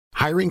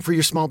Hiring for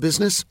your small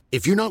business?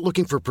 If you're not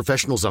looking for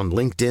professionals on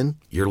LinkedIn,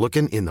 you're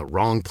looking in the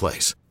wrong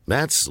place.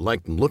 That's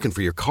like looking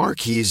for your car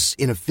keys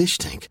in a fish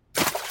tank.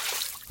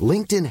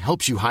 LinkedIn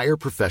helps you hire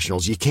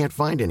professionals you can't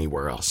find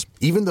anywhere else,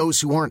 even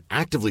those who aren't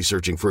actively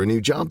searching for a new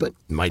job but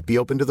might be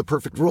open to the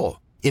perfect role.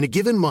 In a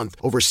given month,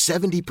 over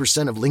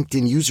 70% of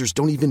LinkedIn users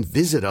don't even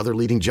visit other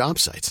leading job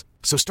sites.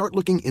 So start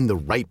looking in the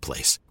right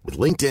place. With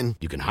LinkedIn,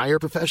 you can hire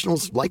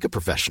professionals like a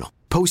professional.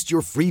 Post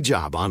your free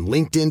job on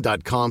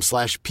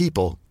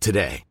linkedin.com/people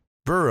today.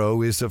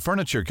 Burrow is a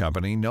furniture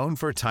company known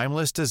for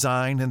timeless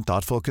design and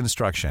thoughtful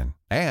construction,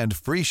 and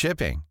free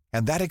shipping,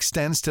 and that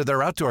extends to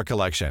their outdoor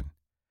collection.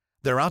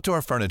 Their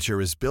outdoor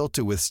furniture is built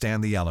to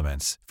withstand the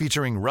elements,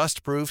 featuring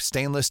rust-proof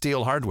stainless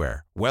steel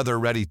hardware,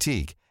 weather-ready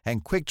teak,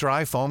 and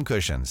quick-dry foam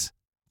cushions.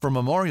 For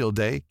Memorial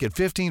Day, get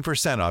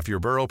 15% off your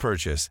Burrow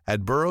purchase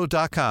at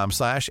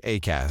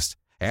burrow.com/ACAST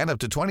and up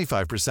to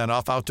 25%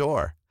 off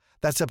outdoor.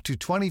 That's up to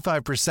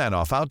 25%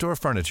 off outdoor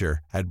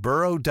furniture at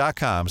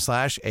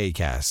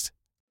burrow.com/ACAST.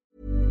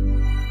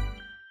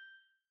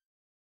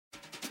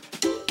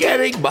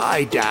 Getting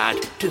my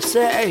dad to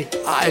say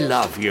I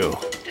love you.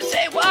 To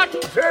say what?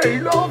 Say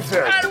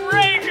nonsense.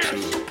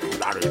 Outrageous!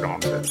 Bloody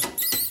nonsense.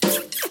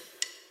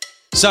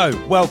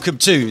 So, welcome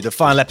to the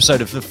final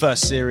episode of the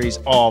first series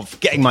of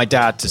Getting My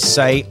Dad to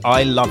Say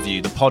I Love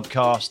You, the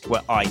podcast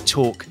where I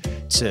talk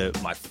to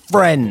my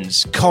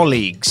friends,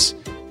 colleagues,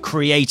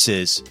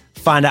 creators,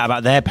 find out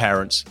about their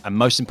parents, and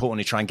most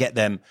importantly, try and get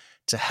them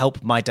to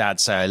help my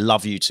dad say I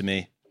love you to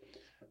me.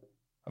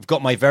 I've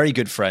got my very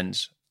good friend,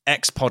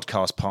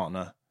 ex-podcast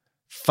partner,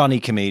 funny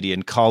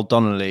comedian, Carl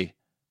Donnelley,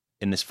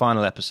 in this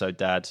final episode,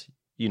 Dad.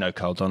 You know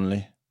Carl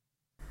Donnelley.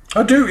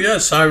 I do,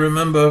 yes. I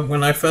remember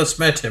when I first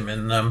met him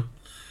in,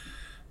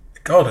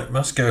 God, it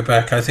must go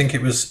back. I think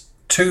it was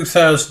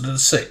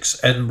 2006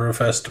 Edinburgh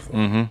Festival.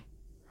 Mm-hmm.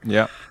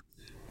 Yeah.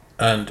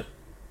 And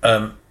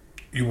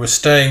you were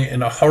staying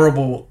in a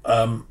horrible,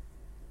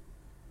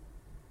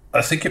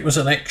 I think it was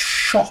an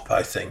ex-shop,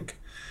 I think.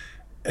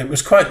 The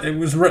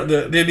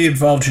only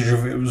advantage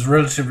of it was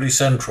relatively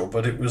central,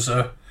 but it was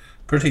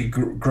pretty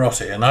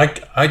grotty. And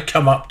I'd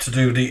come up to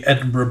do the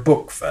Edinburgh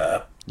Book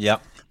Fair. Yeah.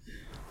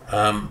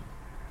 And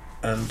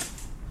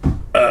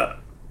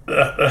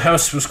the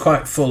house was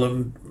quite full,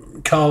 and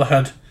Carl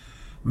had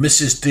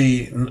Mrs.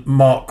 D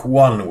Mark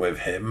I with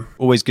him.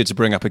 Always good to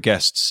bring up a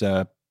guest's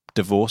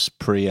divorce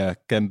pre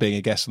being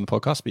a guest on the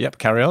podcast. But yep,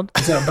 carry on.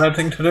 Is that a bad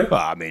thing to do? Well,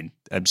 I mean,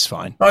 it's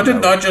fine. I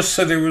didn't. I just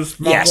said it was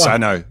Mark yes, I. I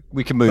know.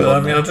 We can move but,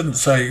 on. I mean, I didn't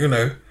say,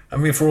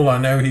 for all I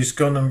know, he's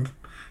gone and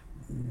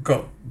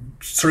got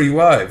 3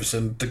 wives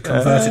and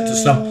converted to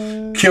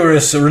some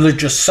curious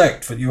religious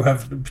sect that you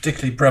have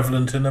particularly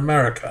prevalent in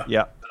America.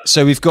 Yeah.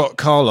 So we've got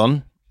Carl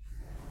on.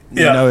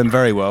 You know him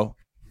very well.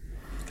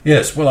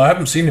 Yes, well, I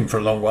haven't seen him for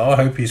a long while. I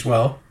hope he's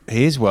well.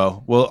 He is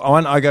well. Well,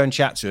 why don't I go and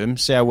chat to him,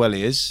 see how well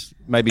he is,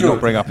 maybe not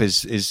bring up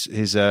his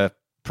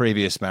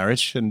previous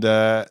marriage, and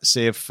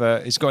see if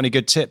he's got any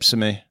good tips for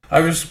me. I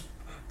was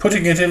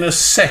putting it in a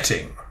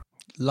setting.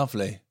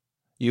 Lovely.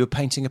 You were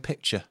painting a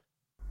picture.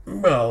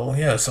 Well,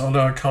 yes,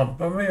 although I can't.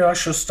 But maybe I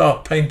should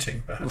start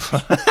painting, perhaps.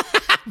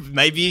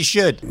 Maybe you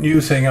should.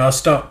 New thing, I'll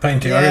start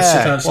painting. I'll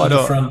sit outside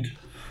the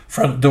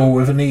front door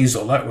with an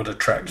easel. That would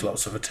attract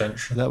lots of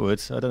attention. That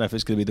would. I don't know if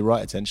it's going to be the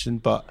right attention,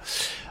 but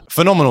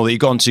phenomenal that you've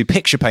gone to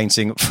picture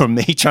painting from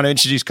me trying to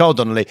introduce Carl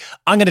Donnelley.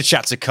 I'm going to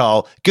chat to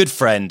Carl, good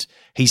friend.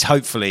 He's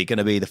hopefully going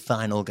to be the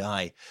final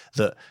guy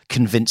that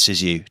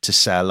convinces you to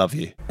say I love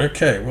you.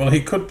 Okay, well,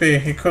 he could be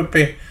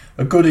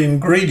a good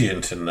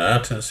ingredient in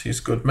that, as he's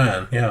a good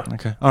man, yeah.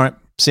 Okay, all right.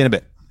 See you in a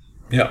bit.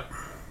 Yeah.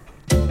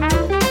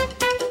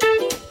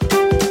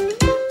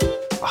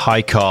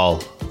 Hi,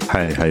 Carl.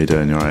 Hey, how you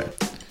doing? You all right?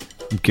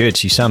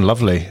 Good. You sound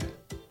lovely.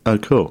 Oh,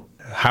 cool.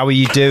 How are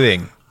you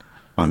doing?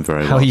 I'm very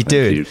well. How are you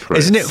doing? You,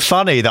 Isn't it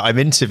funny that I'm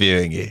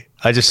interviewing you?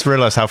 I just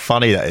realised how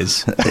funny that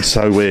is. It's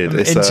so weird.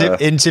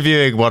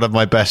 Interviewing one of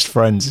my best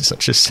friends is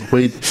such a...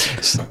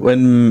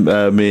 When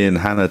me and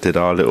Hannah did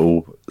our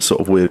little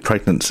sort of weird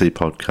pregnancy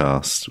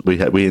podcast,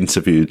 we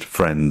interviewed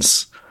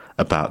friends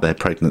about their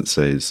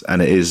pregnancies,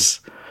 and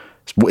it's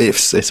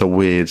a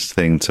weird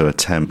thing to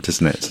attempt,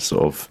 isn't it? To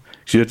sort of...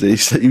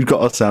 You've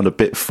got to sound a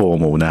bit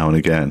formal now and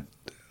again.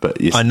 But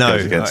I know.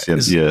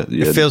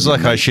 It feels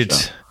like I should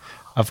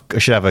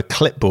have a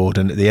clipboard,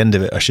 and at the end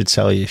of it, I should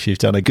tell you if you've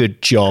done a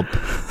good job.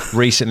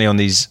 Recently on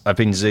these, I've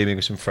been Zooming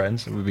with some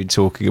friends, and we've been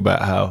talking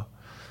about how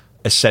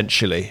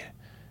essentially,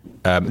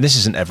 this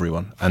isn't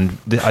everyone, and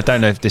I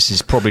don't know if this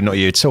is probably not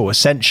you at all,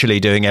 essentially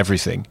doing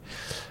everything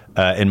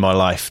in my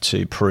life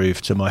to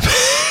prove to my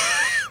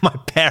my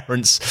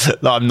parents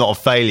that I'm not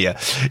a failure.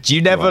 Do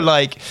you never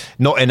not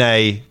in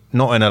a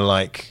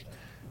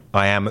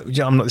I am.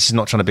 I'm not. This is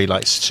not trying to be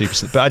like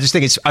super, but I just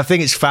think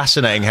it's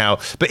fascinating how.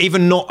 But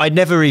I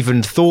never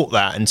even thought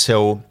that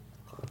until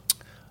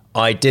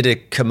I did a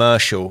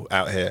commercial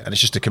out here, and it's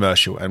just a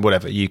commercial, and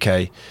whatever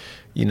UK.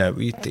 No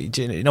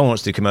one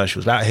wants to do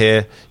commercials out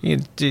here.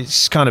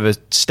 It's kind of a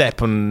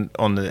step on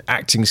the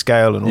acting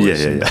scale and all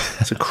this. Yeah.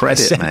 It's a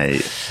credit,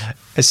 mate.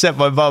 I sent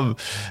my mum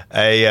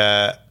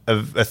a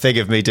a thing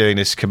of me doing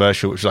this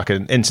commercial, which was like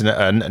an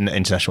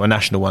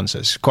national one, so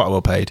it's quite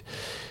well paid.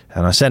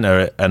 And I sent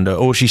her it, and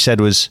all she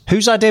said was,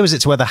 "Whose idea was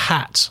it to wear the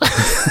hat?"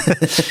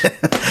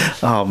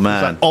 Oh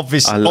man,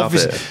 I love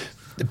it.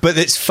 But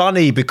it's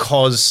funny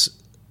because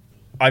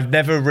I've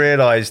never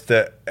realised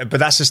that. But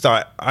that's the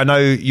start. I know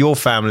your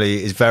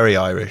family is very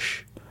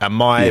Irish, and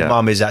my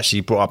mum is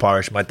actually brought up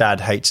Irish. My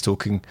dad hates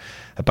talking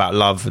about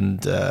love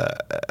and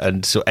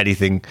sort of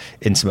anything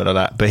intimate like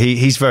that. But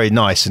he's very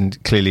nice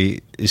and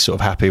clearly is sort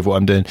of happy with what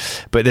I'm doing.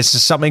 But there's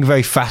something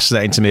very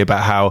fascinating to me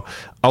about how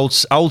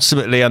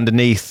ultimately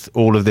underneath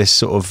all of this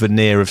sort of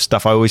veneer of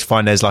stuff, I always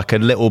find there's like a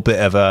little bit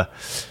of a,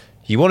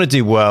 you want to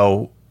do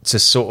well to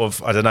sort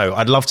of, I don't know,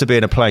 I'd love to be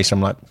in a place,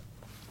 I'm like,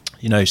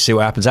 you know, see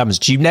what happens.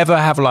 Do you never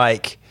have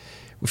like,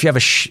 if you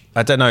have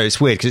I don't know, it's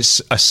weird because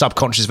it's a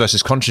subconscious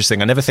versus conscious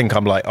thing. I never think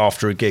I'm like,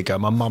 after a gig,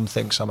 my mum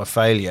thinks I'm a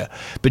failure.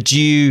 But do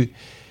you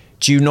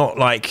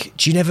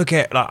never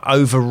get like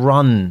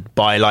overrun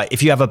by like,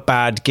 if you have a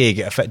bad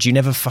gig, do you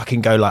never fucking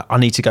go like, I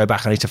need to go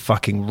back, I need to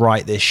fucking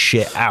write this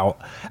shit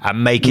out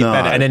and make it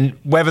better? And then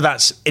whether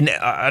that's,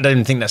 I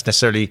don't think that's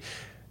necessarily,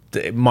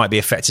 it might be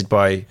affected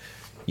by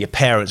your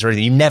parents or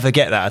anything. You never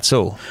get that at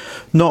all.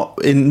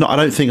 I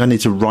don't think I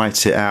need to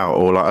write it out,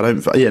 or like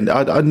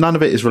none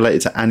of it is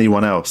related to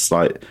anyone else.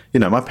 Like, you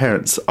know, my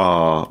parents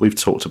we've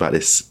talked about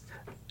this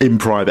in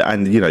private,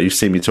 and you know, you've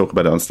seen me talk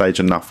about it on stage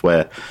enough,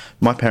 where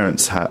my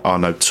parents are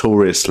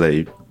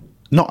notoriously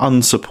not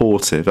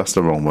unsupportive, that's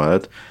the wrong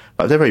word,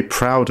 like they're very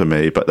proud of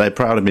me, but they're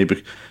proud of me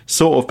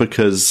sort of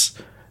because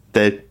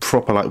they're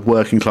proper like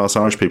working class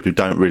Irish people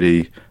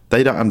who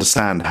they don't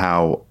understand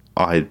how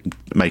I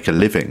make a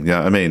living, you know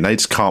what I mean? They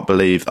just can't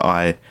believe that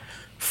I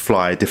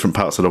fly different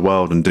parts of the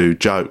world and do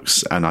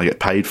jokes and I get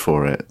paid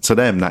for it. To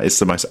them, that is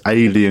the most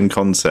alien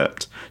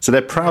concept. So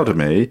they're proud of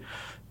me,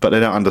 but they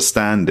don't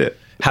understand it.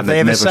 Have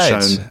they ever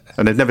said?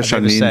 And they've never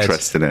shown the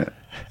interest in it.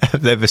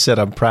 Have they ever said,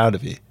 I'm proud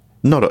of you?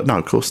 No,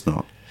 of course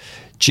not.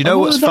 Do you know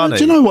what's funny?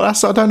 Do you know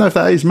what? I don't know if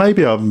that is.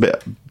 Maybe I'm a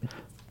bit...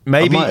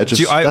 Maybe. That's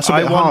a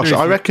bit harsh.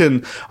 I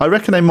reckon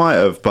they might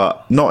have,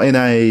 but not in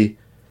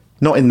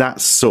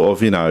that sort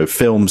of, you know,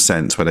 film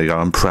sense where they go,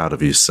 I'm proud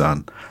of you,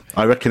 son.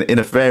 I reckon in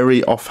a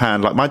very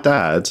offhand, like my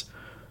dad,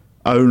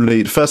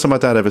 the first time my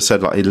dad ever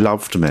said like he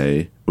loved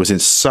me was in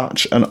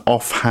such an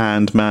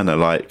offhand manner,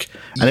 like,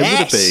 and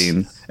yes!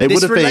 it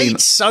would have been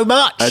so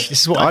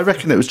much. I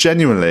reckon it was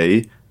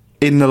genuinely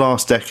in the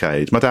last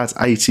decade. My dad's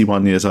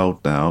 81 years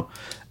old now,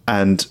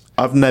 and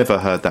I've never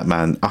heard that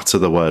man utter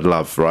the word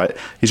love, right?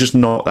 He's just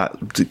not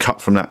that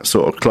cut from that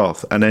sort of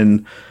cloth. And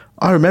then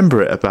I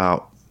remember it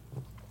about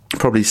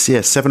probably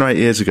 7 or 8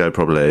 years ago,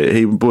 probably.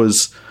 He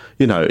was,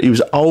 you know, he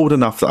was old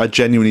enough that I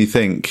genuinely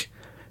think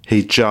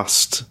he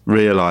just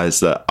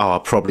realised that,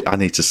 I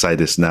need to say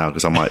this now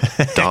because I might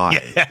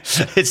die. Yeah,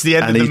 it's the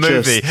end of the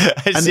movie.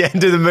 It's the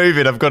end of the movie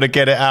and I've got to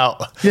get it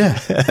out. Yeah,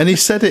 and he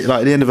said it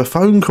like at the end of a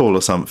phone call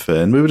or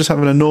something. We were just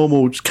having a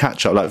normal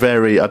catch-up, like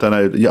very, I don't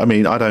know, I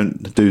mean, I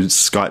don't do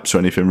Skypes or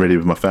anything really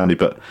with my family,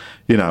 but,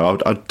 you know,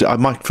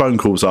 my phone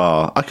calls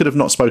I could have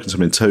not spoken to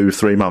him in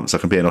 2-3 months. I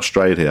can be in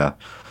Australia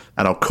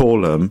and I'll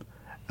call him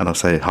and I'll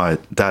say, hi,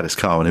 Dad, it's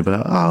Carl. And he'll be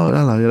like, oh,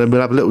 hello. And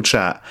we'll have a little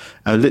chat.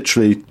 And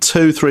literally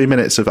 2-3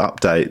 minutes of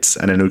updates.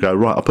 And then he'll go,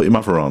 right, I'll put your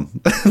mother on.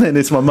 And then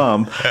it's my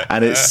mum.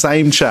 And it's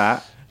same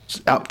chat,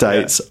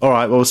 updates. Yeah. All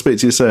right, well, we'll speak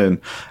to you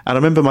soon. And I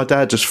remember my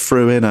dad just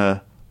threw in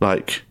a,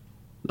 like,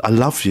 I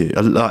love you.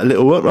 A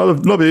little, I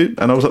love you.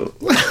 And I was like,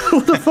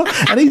 what the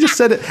fuck? And he just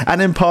said it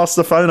and then passed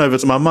the phone over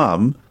to my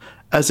mum.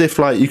 As if,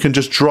 like, you can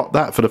just drop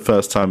that for the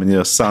first time in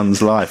your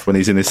son's life when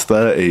he's in his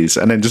 30s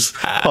and then just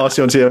pass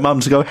it on to your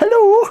mum to go,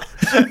 hello.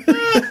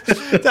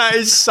 That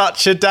is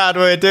such a dad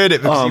way of doing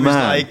it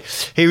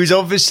because he was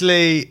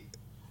obviously,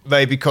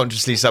 maybe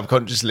consciously,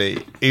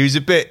 subconsciously, he was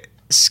a bit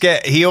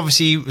scared. He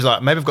obviously was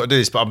like, maybe I've got to do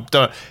this, but I'm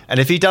done. And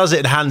if he does it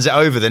and hands it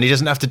over, then he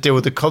doesn't have to deal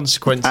with the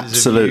consequences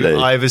Absolutely. Of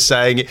you either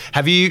saying it.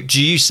 Have you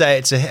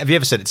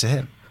ever said it to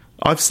him?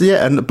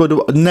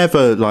 But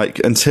never like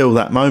until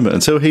that moment,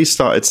 until he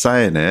started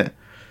saying it.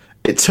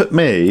 It took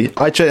me,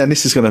 and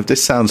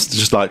this sounds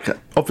just like,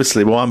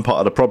 obviously, well, I'm part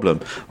of the problem.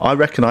 I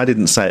reckon I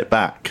didn't say it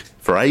back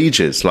for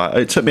ages. Like,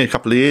 it took me a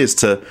couple of years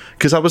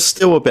because I was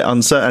still a bit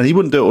uncertain. And he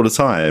wouldn't do it all the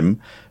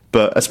time,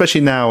 but especially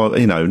now,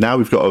 you know, now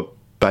we've got a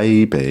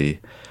baby.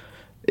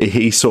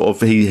 He's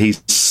broadened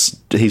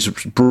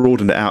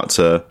it out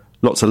to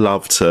lots of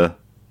love to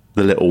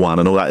the little one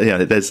and all that. You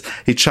know,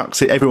 he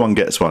chucks it. Everyone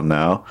gets one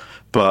now,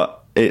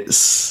 but it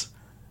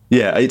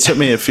took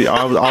me a few.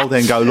 I'll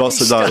then go lots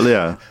of that.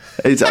 Yeah.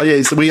 We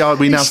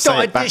now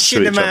say it back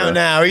to each other. He's started dishing them out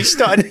now. He's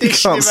started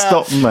dishing them out.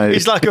 Stop him, mate.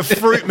 It's like a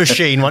fruit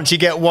machine. Once you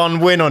get one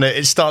win on it,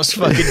 it starts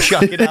fucking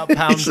chucking out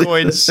pound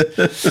coins.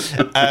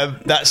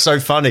 That's so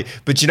funny.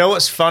 But you know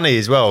what's funny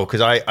as well?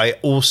 Because I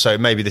also,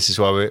 maybe this is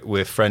why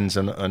we're friends,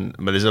 and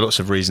there's lots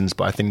of reasons,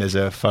 but I think there's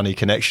a funny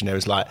connection there.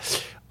 It's like,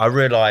 I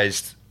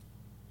realised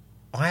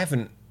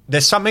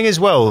there's something as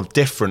well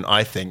different,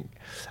 I think,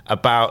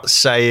 about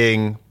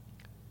saying,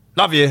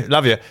 love you,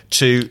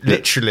 to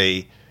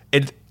literally...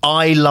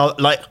 I love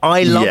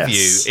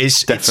Yes, you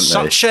is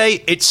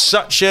definitely. it's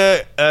such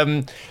a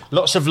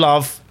lots of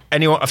love.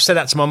 Anyone, I've said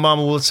that to my mum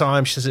all the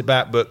time. She says it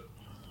back, but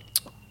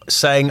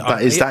saying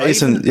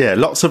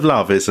lots of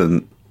love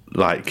isn't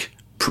like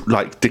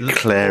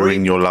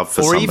declaring your love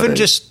for somebody, or even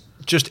just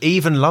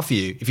even love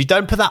you. If you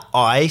don't put that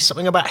I,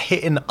 something about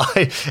hitting the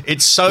I,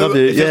 it's so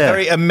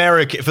very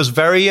American. It feels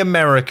very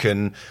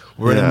American.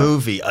 We're in a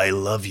movie. I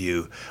love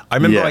you. I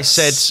remember I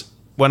said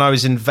when I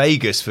was in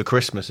Vegas for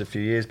Christmas a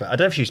few years back, I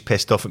don't know if she was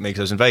pissed off at me because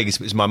I was in Vegas,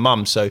 but it was my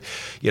mum. So,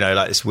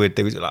 like this weird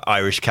thing, like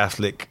Irish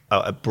Catholic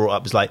brought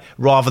up, was like,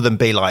 rather than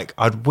be like,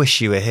 I'd wish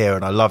you were here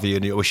and I love you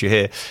and I wish you were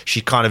here,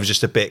 she kind of was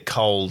just a bit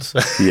cold.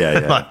 Yeah.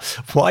 Like,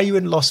 why are you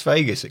in Las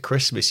Vegas at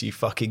Christmas, you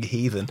fucking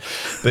heathen?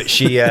 But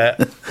she, I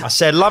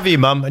said, love you,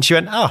 mum. And she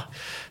went, oh,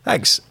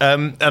 thanks.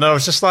 And I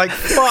was just like,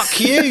 fuck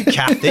you,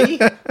 Kathy.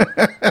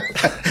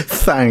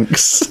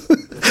 Thanks.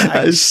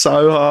 That is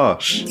so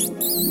harsh.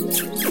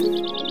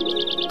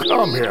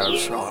 Come here,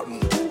 son.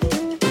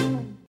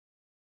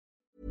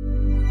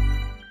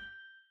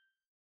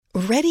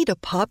 Ready to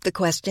pop the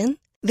question?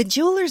 The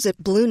jewelers at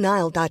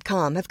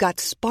BlueNile.com have got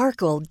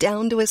sparkle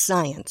down to a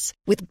science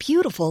with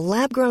beautiful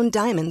lab-grown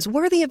diamonds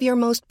worthy of your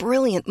most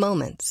brilliant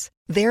moments.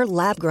 Their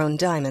lab-grown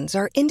diamonds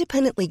are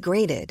independently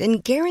graded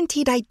and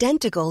guaranteed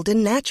identical to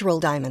natural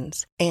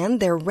diamonds, and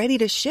they're ready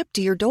to ship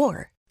to your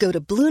door. Go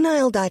to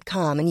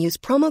BlueNile.com and use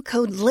promo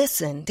code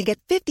LISTEN to get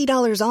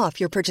 $50 off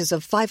your purchase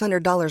of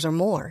 $500 or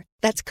more.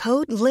 That's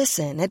code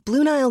LISTEN at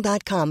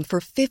BlueNile.com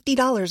for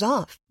 $50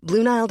 off.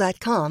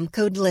 BlueNile.com,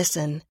 code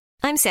LISTEN.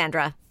 I'm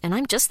Sandra, and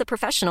I'm just the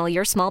professional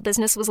your small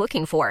business was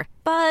looking for.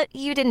 But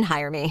you didn't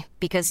hire me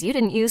because you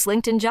didn't use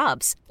LinkedIn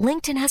Jobs.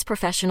 LinkedIn has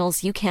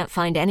professionals you can't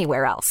find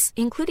anywhere else,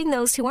 including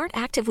those who aren't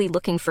actively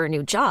looking for a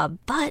new job,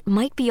 but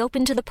might be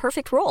open to the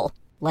perfect role,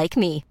 like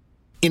me.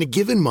 In a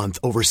given month,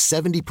 over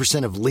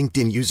 70% of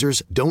LinkedIn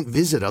users don't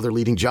visit other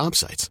leading job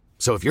sites.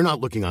 So if you're not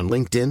looking on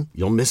LinkedIn,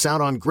 you'll miss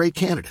out on great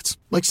candidates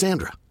like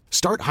Sandra.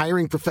 Start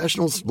hiring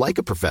professionals like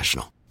a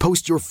professional.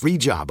 Post your free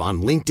job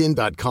on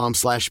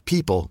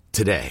linkedin.com/people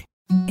today.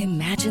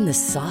 Imagine the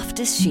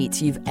softest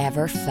sheets you've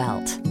ever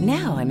felt.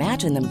 Now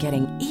imagine them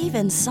getting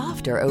even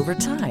softer over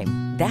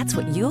time. That's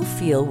what you'll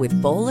feel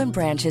with Boll &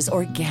 Branch's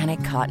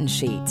organic cotton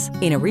sheets.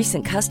 In a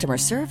recent customer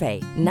survey,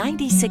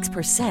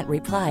 96%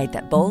 replied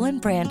that Boll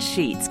 & Branch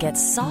sheets get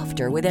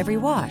softer with every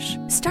wash.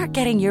 Start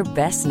getting your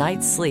best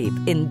night's sleep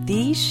in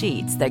these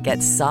sheets that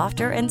get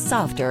softer and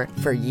softer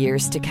for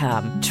years to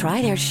come.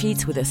 Try their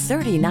sheets with a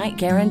 30-night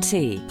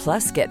guarantee.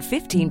 Plus, get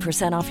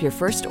 15% off your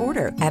first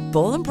order at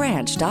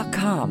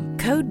bollandbranch.com.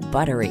 Code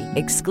BUTTERY.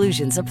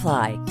 Exclusions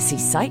apply. See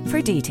site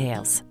for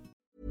details.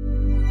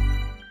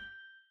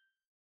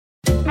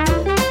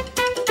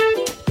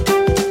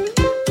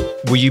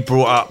 Were you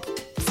brought up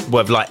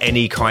with like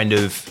any kind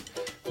of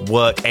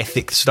work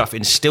ethic stuff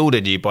instilled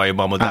in you by your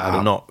mum or dad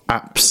or not?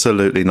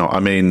 Absolutely not. I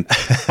mean,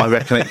 I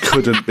reckon it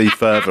couldn't be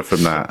further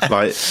from that.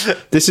 Like,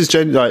 this is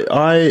genuinely,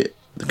 like,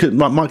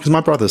 because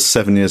my brother's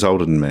 7 years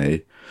older than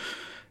me.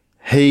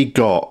 He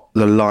got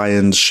the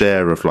lion's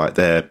share of like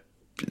their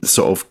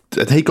sort of,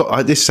 he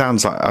got, this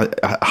sounds like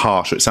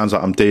harsh. It sounds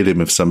like I'm dealing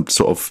with some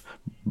sort of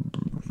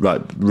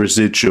like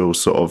residual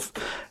sort of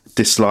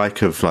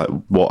dislike of like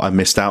what I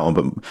missed out on.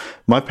 But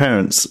my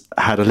parents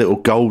had a little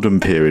golden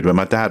period where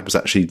my dad was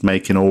actually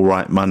making all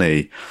right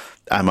money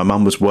and my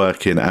mum was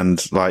working,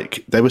 and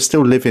like they were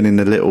still living in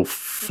the little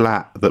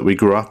flat that we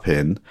grew up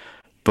in,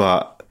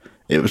 but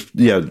it was,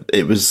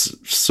 it was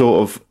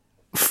sort of,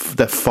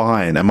 they're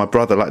fine. And my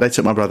brother, like, they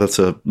took my brother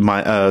to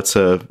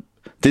to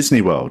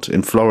Disney World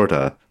in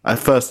Florida. At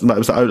first, it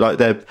was like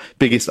their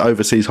biggest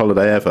overseas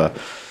holiday ever.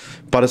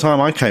 By the time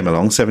I came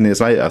along, 7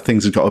 years later,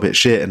 things had got a bit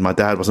shit and my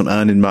dad wasn't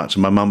earning much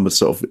and my mum was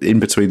sort of in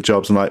between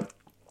jobs. And like,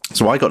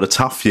 so I got the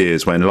tough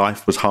years when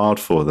life was hard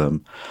for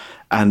them.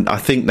 And I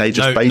think they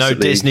just basically... No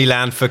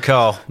Disneyland for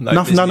Carl.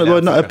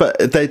 No,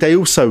 but they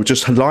also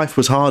just... Life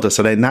was harder,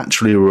 so they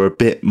naturally were a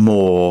bit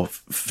more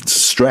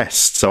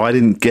stressed. So I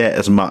didn't get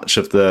as much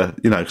of the...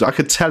 because I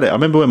could tell it. I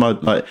remember when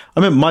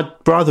my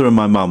brother and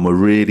my mum were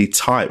really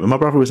tight. When my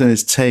brother was in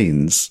his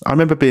teens, I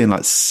remember being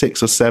like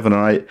 6 or 7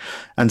 or 8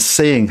 and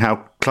seeing how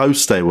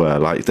close they were.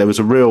 Like, there was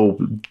a real...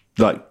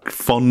 like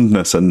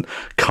fondness and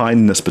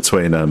kindness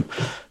between them,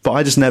 but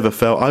I just never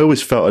felt. I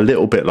always felt a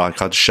little bit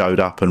like I'd showed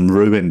up and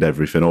ruined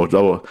everything,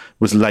 or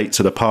was late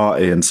to the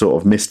party and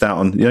sort of missed out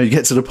on. You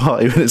get to the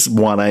party when it's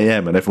 1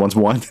 a.m. and everyone's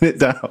winding it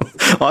down.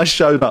 I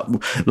showed up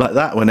like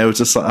that when they were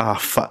just like,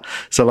 fuck.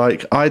 So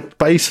like, I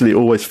basically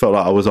always felt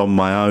like I was on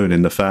my own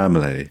in the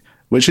family,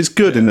 which is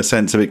good in the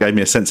sense of it gave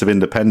me a sense of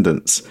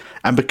independence,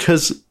 and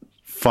because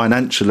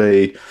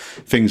financially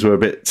things were a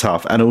bit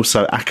tough, and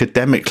also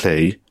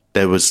academically.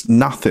 There was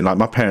nothing, like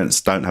my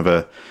parents don't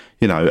have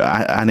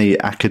any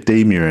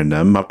academia in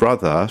them. My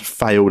brother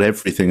failed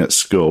everything at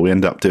school. He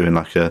ended up doing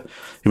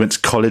he went to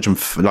college and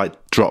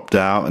dropped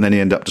out, and then he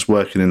ended up just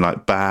working in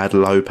like bad,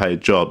 low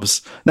paid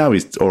jobs. Now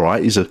he's all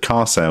right. He's a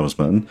car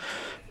salesman,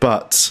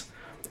 but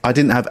I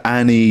didn't have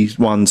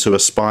anyone to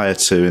aspire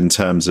to in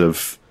terms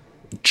of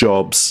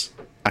jobs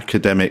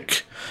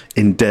academic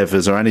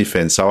endeavours or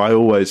anything. So I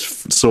always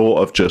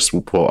sort of just,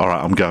 well, all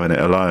right, I'm going it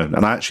alone.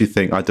 And I actually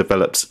think I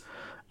developed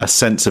a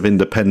sense of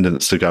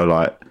independence to go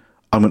like,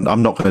 I'm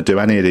not going to do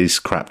any of these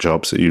crap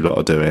jobs that you lot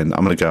are doing.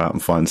 I'm going to go out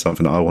and find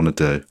something that I want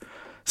to do.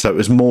 So it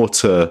was more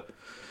to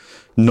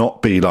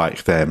not be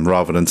like them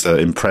rather than to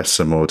impress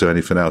them or do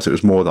anything else. It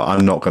was more that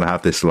I'm not going to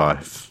have this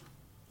life.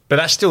 But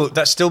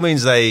that still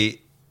means they're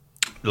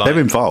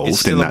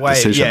involved in that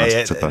decision.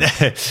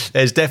 Yeah.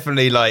 There's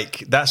definitely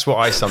like, that's what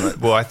I summon.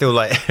 Well, I feel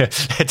like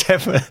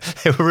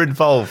they were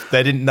involved.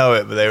 They didn't know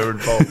it, but they were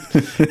involved.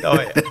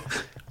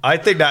 I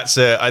think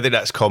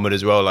that's common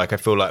as well. Like I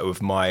feel like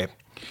with my,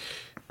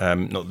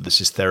 not that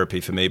this is therapy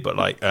for me, but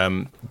like,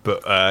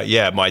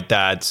 my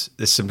dad.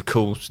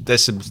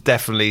 There's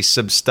definitely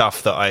some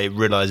stuff that I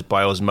realised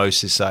by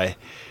osmosis. I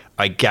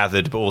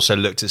gathered, but also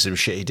looked at some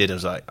shit he did. I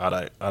was like, I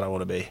don't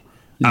want to be.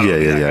 I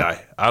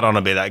don't want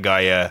to be that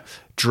guy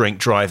drink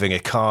driving a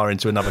car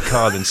into another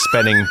car, then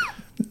spending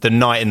the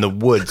night in the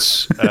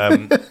woods.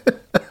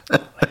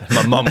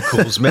 My mum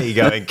calls me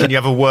going, "Can you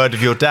have a word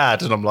with your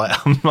dad?" And I'm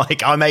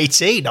like, I'm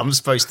 18. I'm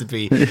supposed to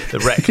be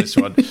the reckless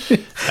one.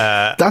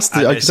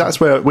 That's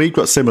where we've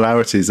got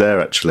similarities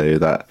there. Actually,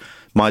 that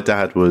my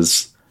dad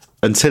was,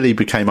 until he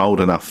became old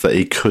enough that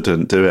he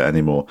couldn't do it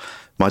anymore.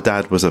 My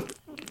dad was a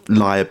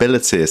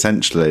liability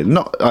essentially.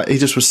 He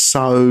just was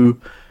so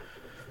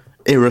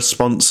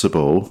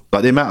irresponsible.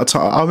 Like the amount of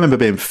time I remember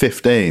being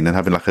 15 and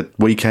having like a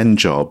weekend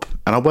job,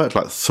 and I worked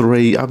like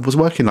I was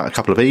working like a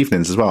couple of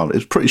evenings as well. It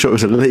was pretty sure it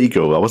was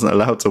illegal. I wasn't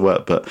allowed to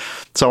work, but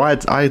so I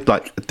had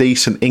like a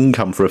decent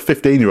income for a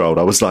 15-year-old.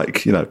 I was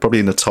like, probably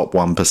in the top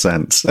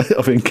 1%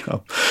 of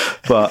income.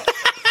 But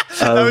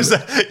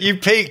you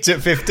peaked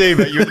at 15,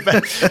 but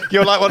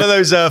you're like one of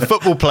those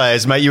football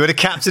players, mate. You were the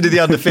captain of the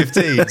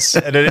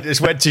under-15s, and then it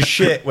just went to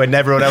shit when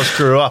everyone else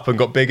grew up and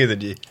got bigger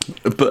than you.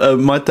 But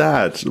my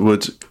dad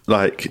would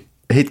like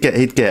he'd get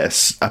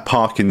a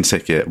parking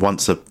ticket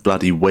once a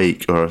bloody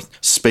week or a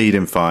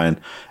speeding fine,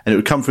 and it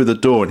would come through the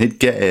door, and he'd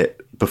get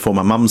it before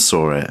my mum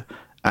saw it.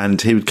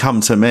 And he would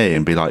come to me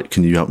and be like,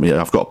 "Can you help me?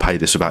 I've got to pay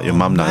this without your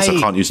mum knows. I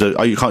can't use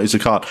you can't use the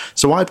card."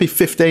 So I'd be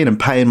 15 and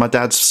paying my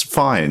dad's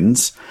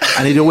fines,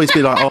 and he'd always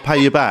be like, "I'll pay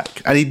you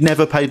back," and he'd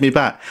never paid me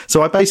back.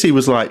 So I basically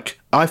was like,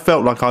 I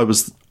felt like I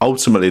was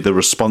ultimately the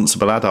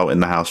responsible adult in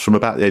the house from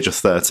about the age of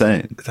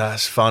 13.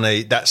 That's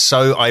funny.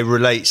 I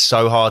relate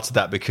so hard to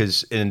that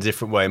because in a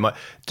different way.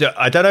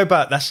 I don't know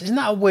about that. Isn't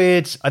that a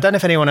weird? I don't know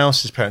if anyone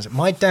else's parents.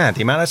 My dad,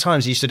 the amount of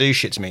times he used to do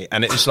shit to me,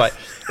 and it was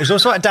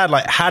also like dad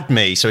like had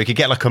me so he could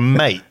get like a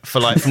mate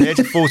for like from the age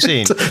of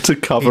 14 to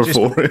cover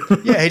for him.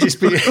 Yeah, he'd just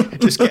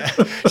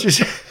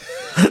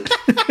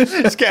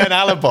get an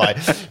alibi.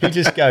 He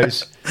just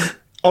goes.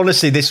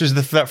 Honestly, this was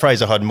that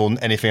phrase I heard more than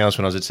anything else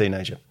when I was a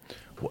teenager.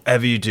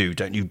 Whatever you do,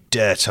 don't you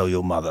dare tell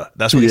your mother.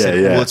 That's what he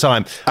said all the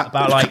time.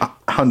 About like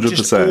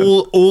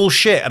 100%. All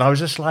shit. And I was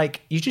just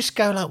like, you just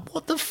go like,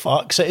 what the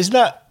fuck? So is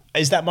that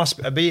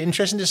must be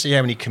interesting to see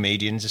how many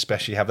comedians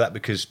especially have that,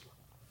 because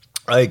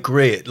I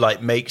agree, it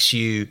like makes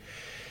you,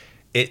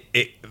 it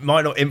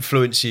might not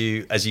influence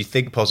you as you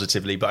think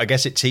positively, but I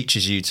guess it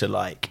teaches you to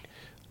like,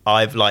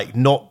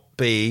 not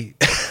be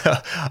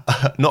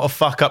not a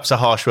fuck up's a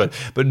harsh word,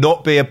 but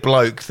not be a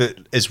bloke that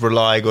is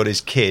relying on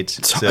his kid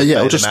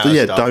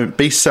to don't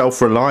be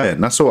self-reliant.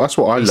 That's what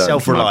I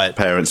learned from my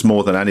parents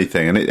more than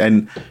anything,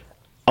 and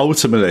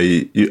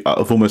ultimately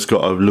I've almost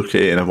got to look at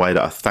it in a way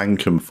that I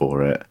thank them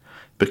for it,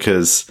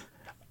 because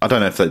I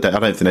don't think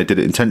they did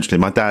it intentionally.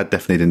 My dad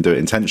definitely didn't do it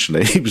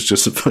intentionally. He was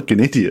just a fucking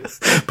idiot.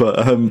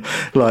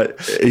 But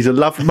he's a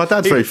love. My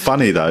dad's very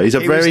funny though. He's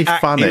very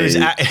funny.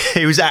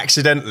 He was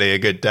accidentally a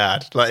good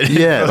dad.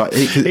 He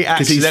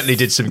accidentally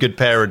did some good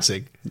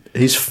parenting.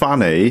 He's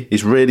funny.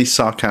 He's really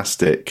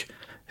sarcastic.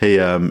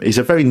 He's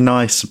a very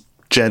nice,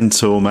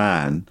 gentle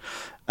man.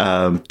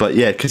 But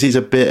yeah, because he's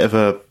a bit of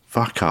a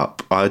fuck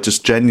up. I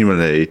just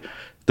genuinely.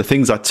 The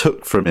things I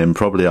took from him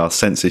probably our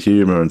sense of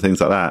humour and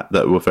things like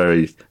that were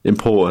very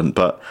important.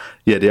 But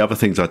yeah, the other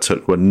things I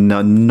took were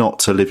not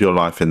to live your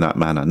life in that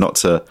manner, not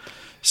to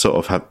sort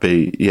of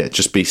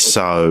just be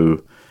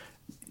so.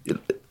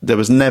 There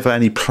was never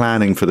any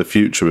planning for the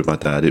future with my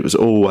dad. It was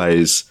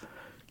always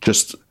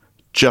just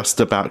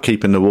about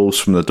keeping the wolves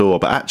from the door.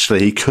 But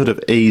actually, he could have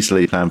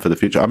easily planned for the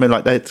future. I mean,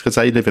 because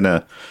they live in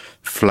a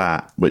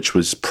flat which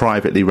was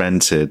privately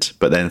rented,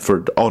 but then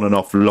for on and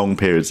off long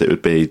periods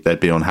they'd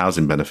be on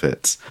housing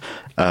benefits.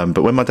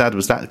 But when my dad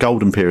was that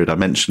golden period I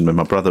mentioned when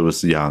my brother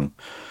was young,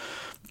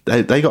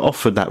 they got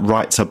offered that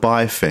right to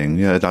buy thing.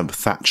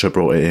 Thatcher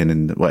brought it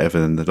in the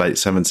late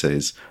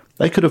 70s.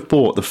 They could have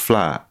bought the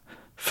flat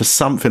for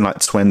something like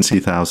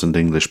 £20,000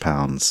 English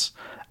pounds.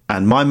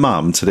 And my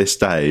mum, to this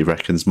day,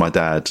 reckons my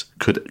dad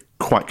could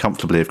quite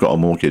comfortably have got a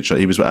mortgage.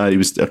 He was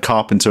a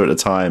carpenter at the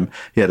time.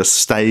 He had a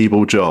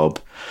stable job.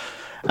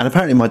 And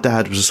apparently my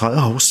dad was just like,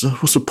 oh, what's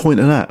the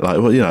point of that? Like,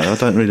 well, I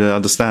don't really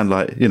understand.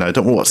 Like,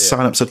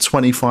 sign up to a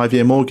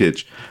 25-year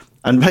mortgage.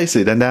 And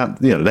basically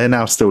they're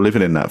now still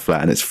living in that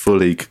flat, and it's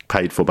fully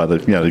paid for by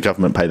the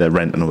government pay their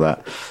rent and all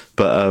that.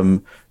 But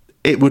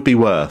it would be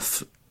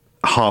worth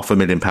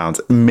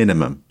 £500,000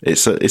 minimum.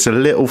 It's a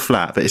little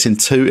flat, but it's in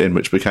Tooting,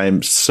 which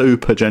became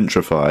super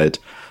gentrified.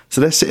 So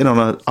they're sitting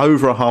on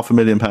over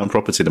 £500,000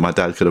 property that my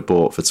dad could have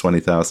bought for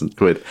 20,000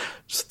 quid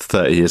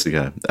 30 years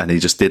ago, and he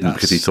just didn't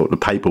because he thought the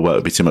paperwork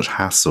would be too much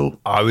hassle.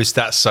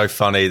 That's so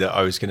funny that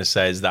I was going to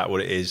say, is that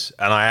what it is?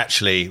 And I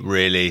actually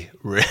really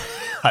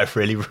I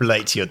really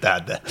relate to your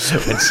dad there.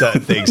 When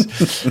certain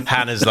things,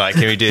 Hannah's like,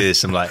 "Can we do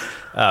this?" I'm like,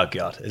 "Oh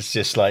God!" It's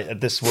just like,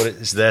 this is what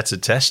it's there to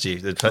test you.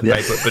 The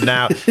paper. But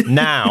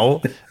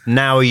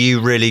now are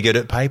you really good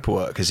at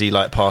paperwork? Has he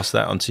like passed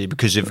that on to you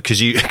because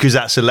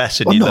that's a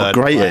lesson you learned? I'm not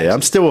great at it.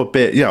 I'm still a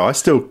bit, I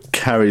still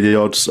carry the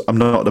odds. I'm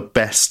not the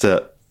best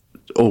at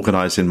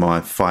organising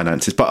my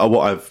finances, but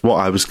what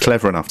I was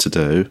clever enough to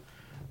do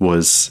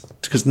was,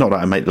 because not that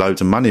I make loads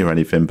of money or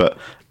anything, but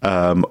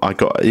I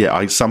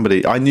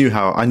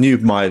knew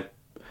my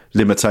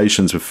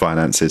limitations with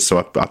finances, so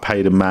I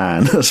paid a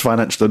man as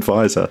financial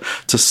advisor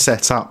to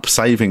set up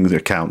savings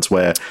accounts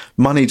where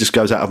money just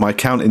goes out of my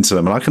account into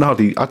them, and I've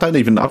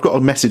got to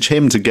message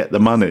him to get the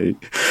money.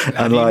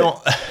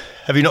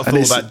 Have you not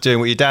thought about doing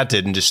what your dad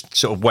did and just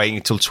sort of waiting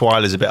until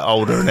Twyla's a bit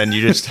older and then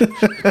you just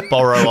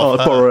borrow it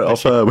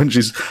off her when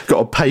she's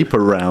got a paper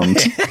round?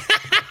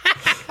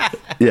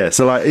 Yeah,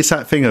 so like it's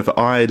that thing of,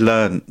 I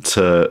learned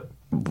to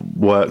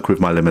work with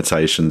my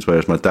limitations,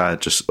 whereas my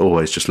dad just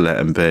always let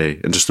them be.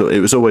 And just, it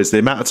was always the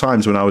amount of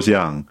times when I was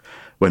young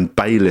when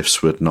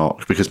bailiffs would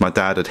knock because my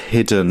dad had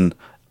hidden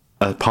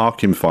a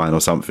parking fine or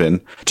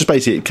something. Just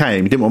basically it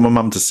came. He didn't want my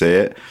mum to see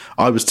it.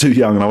 I was too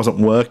young and I wasn't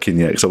working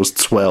yet because I was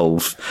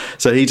 12.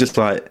 So he just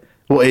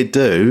what he'd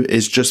do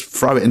is just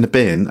throw it in the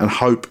bin and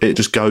hope it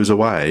just goes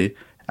away.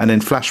 And then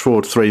flash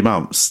forward 3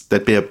 months,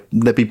 there'd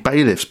be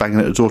bailiffs banging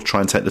at the door to try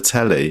and take the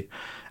telly.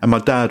 And my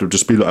dad would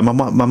just be like, my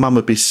mum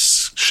would be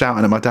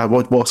shouting at my dad,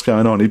 what's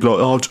going on? He'd be like,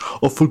 "Oh,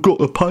 I forgot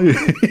to pay."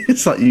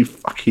 It's like, you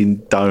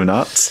fucking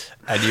donut.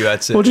 And you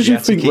had to, what did you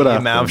think keep would your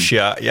happen? Mouth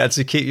shut. You had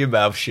to keep your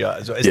mouth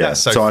shut. That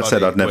so funny? I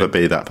said I'd never when,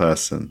 be that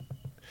person.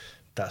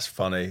 That's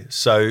funny.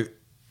 So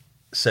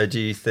do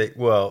you think,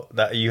 well,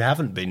 that you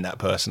haven't been that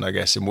person, I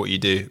guess, in what you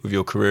do with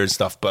your career and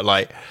stuff, but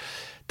like,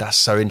 that's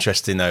so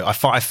interesting though. I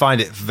find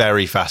it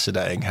very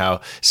fascinating how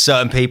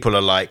certain people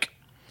are like,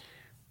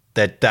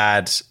 their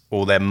dad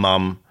or their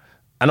mum,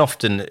 and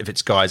often if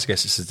it's guys, I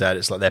guess it's his dad,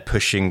 it's like they're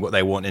pushing what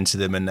they want into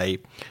them and they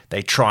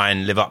try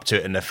and live up to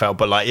it and they fail.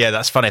 But like, yeah,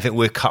 that's funny. I think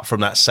we're cut from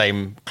that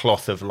same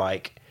cloth of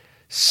like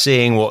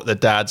seeing what the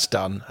dad's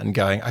done and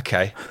going,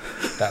 okay,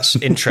 that's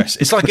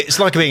interesting. It's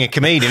like being a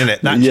comedian, isn't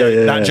it?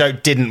 That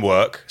joke didn't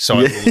work, so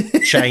I will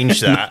change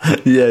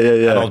that.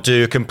 And I'll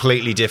do a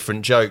completely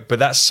different joke. But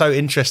that's so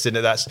interesting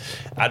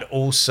and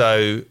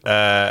also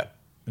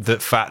the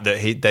fact that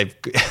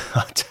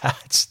our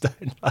dads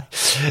don't like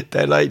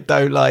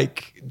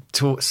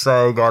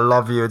saying "I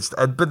love you,"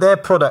 but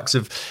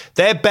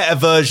they're better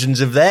versions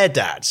of their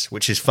dads,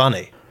 which is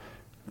funny.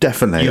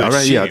 Definitely.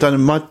 I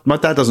don't know. My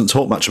dad doesn't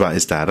talk much about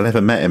his dad. I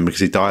never met him because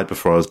he died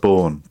before I was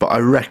born. But I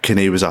reckon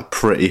he was a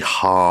pretty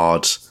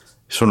hard.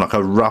 He's from like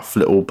a rough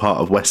little part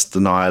of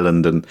Western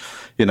Ireland, and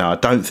I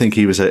don't think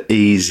he was an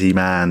easy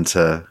man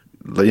to.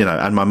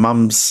 And my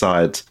mum's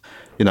side,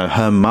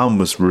 her mum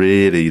was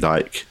really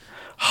like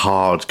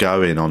hard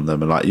going on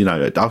them, and like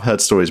I've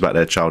heard stories about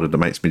their childhood that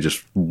makes me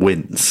just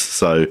wince.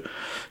 So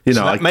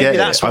maybe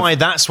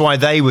that's why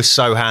they were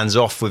so hands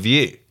off with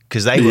you,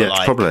 because they were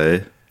like,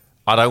 probably,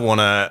 I don't want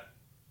to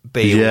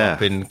be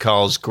up in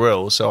Carl's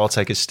grill, so I'll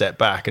take a step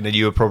back. And then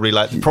you were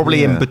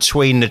probably in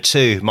between the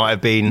two, might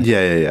have been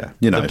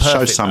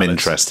show some balance.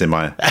 Interest in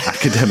my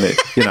academic.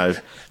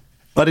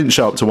 I didn't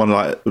show up to one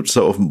like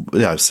sort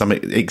of some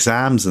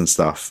exams and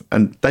stuff,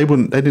 and they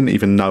didn't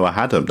even know I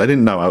had them. They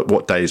didn't know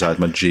what days I had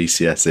my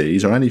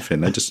GCSEs or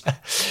anything. I just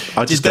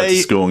go to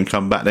school and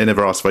come back. They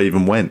never asked if I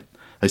even went.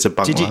 They said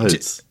bunk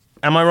loads.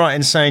 Am I right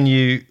in saying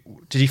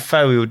did you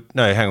fail?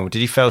 No, hang on. Did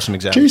you fail some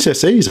exams?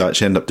 GCSEs I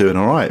actually ended up doing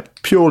all right,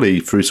 purely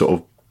through sort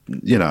of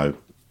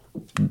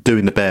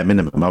doing the bare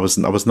minimum. I was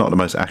not the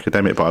most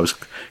academic, but I was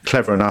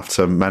clever enough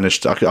to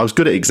manage to. I was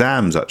good at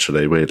exams,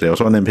 actually, weirdly. I was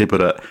one of them people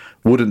that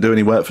wouldn't do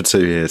any work for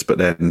 2 years, but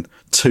then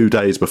 2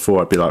 days before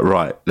I'd be like,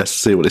 right, let's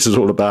see what this is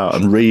all about,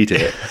 and read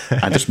it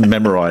and just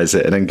memorise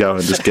it and then go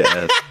and just get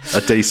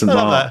a decent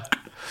mark. That.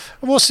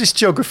 What's this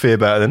geography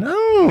about then?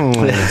 Oh,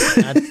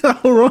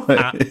 all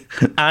right.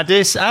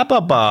 Addis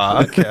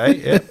Ababa. Okay.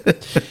 Yeah.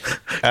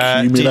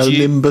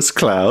 Cumulonimbus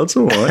clouds.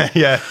 All right.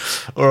 Yeah.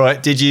 All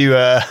right. Did you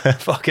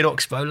fucking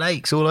Oxbow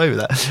Lakes all over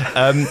that?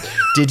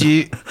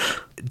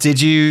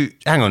 Did you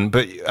hang on?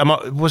 But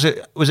was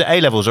it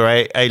A levels or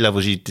A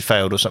levels you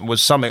failed or something?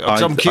 Was something?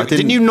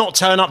 Didn't you not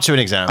turn up to an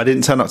exam? I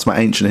didn't turn up to my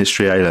ancient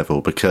history A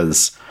level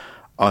because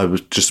I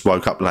just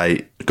woke up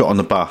late, got on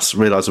the bus,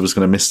 realised I was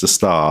going to miss the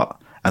start,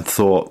 and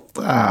thought,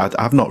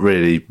 I've not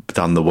really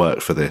done the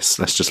work for this.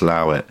 Let's just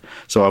allow it.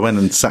 So I went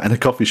and sat in a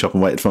coffee shop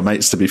and waited for my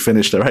mates to be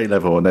finished their A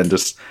level, and then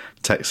just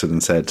texted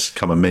and said,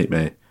 "Come and meet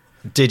me."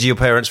 Did your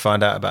parents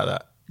find out about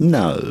that?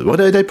 No. Well,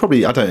 they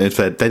probably, I don't know if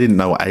they didn't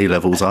know what A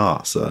levels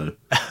are, so.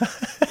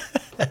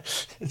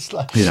 It's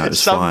like, it's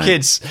some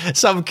fine.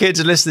 some kids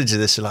are listening to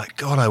this are like,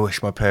 God, I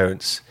wish my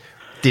parents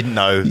didn't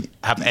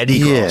have any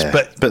grasp.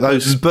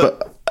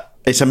 But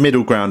it's a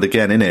middle ground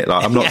again, isn't it?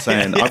 Like, I'm not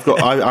saying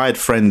I had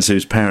friends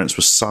whose parents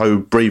were so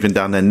breathing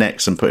down their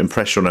necks and putting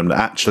pressure on them that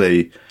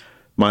actually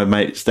my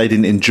mates, they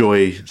didn't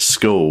enjoy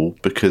school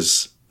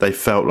because they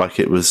felt like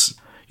it was,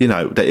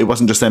 that it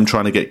wasn't just them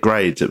trying to get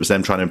grades, it was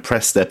them trying to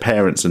impress their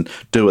parents and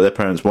do what their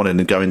parents wanted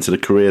and go into the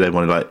career they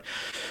wanted. Like,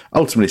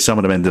 ultimately, some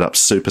of them ended up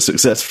super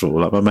successful.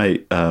 Like my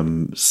mate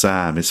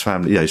Sam, his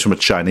family, he's from a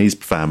Chinese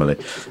family,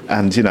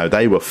 and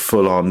they were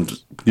full on.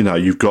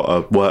 You've got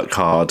to work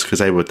hard because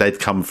they'd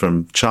come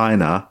from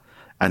China,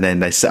 and then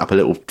they set up a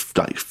little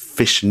like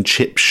fish and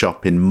chip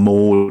shop in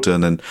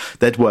Morden, and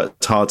they'd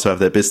worked hard to have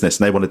their business,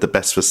 and they wanted the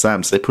best for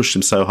Sam, so they pushed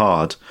him so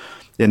hard.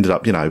 He ended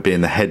up,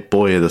 being the head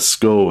boy of the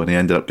school, and he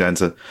ended up going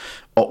to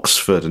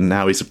Oxford, and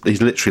now he's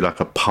literally like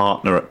a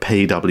partner at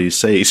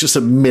PwC. He's just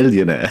a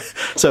millionaire.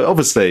 So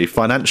obviously,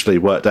 financially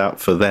worked out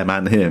for them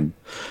and him.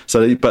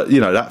 So, but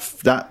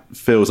that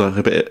feels like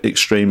a bit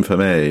extreme for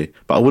me.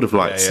 But I would have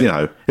liked,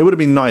 it would have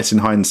been nice in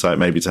hindsight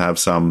maybe to have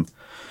some,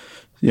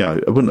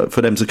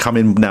 for them to come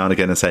in now and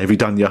again and say, "Have you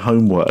done your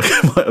homework?"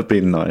 Might have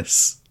been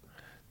nice.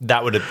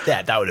 That would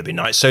have been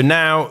nice. So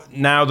now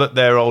that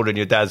they're older and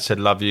your dad said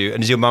 "love you,"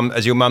 and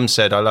as your mum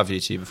said "I love you"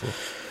 to you before.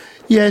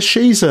 Yeah,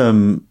 she's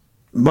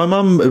my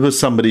mum was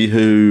somebody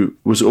who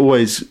was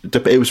always,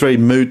 it was very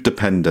mood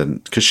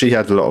dependent because she's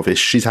had a lot of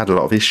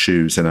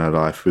issues in her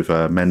life with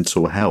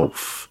mental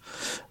health.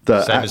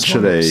 That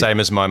Same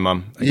as my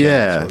mum.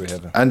 Yeah,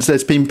 and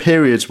there's been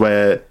periods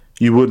where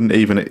you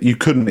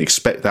couldn't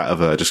expect that of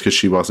her just because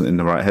she wasn't in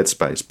the right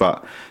headspace.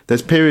 But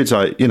there's periods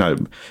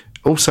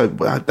also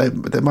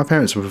my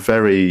parents were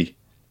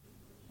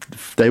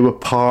they were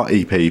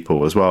party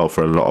people as well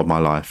for a lot of my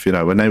life.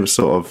 When they were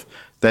sort of,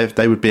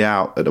 they would be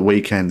out at the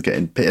weekend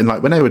getting, and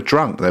like when they were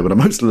drunk, they were the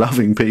most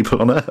loving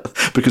people on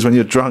earth, because when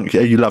you're drunk,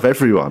 you love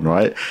everyone,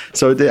 right?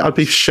 So I'd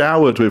be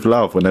showered with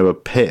love when they were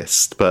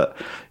pissed, but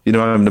the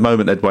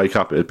moment they'd wake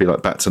up, it'd be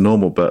like back to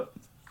normal. But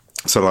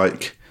so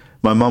like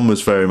my mum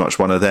was very much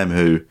one of them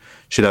who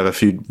she'd have a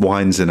few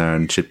wines in her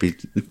and she'd be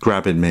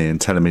grabbing me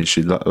and telling me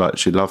she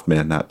loved me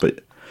and that.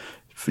 But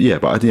yeah,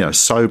 but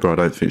sober, I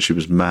don't think she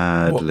was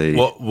madly.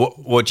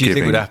 What do you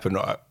think would happen?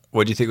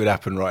 What do you think would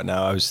happen right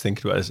now? I was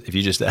thinking about this. If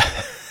you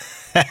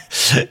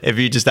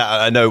just,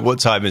 I know, what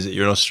time is it?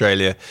 You're in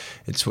Australia.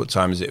 What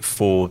time is it?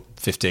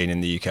 4:15 in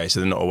the UK. So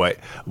they're not awake.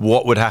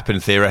 What would happen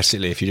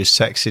theoretically if you just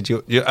texted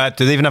do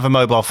they even have a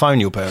mobile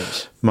phone, your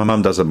parents? My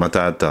mum doesn't. My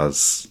dad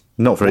does.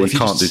 Not very. He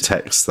can't do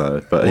text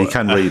though, but he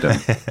can read them.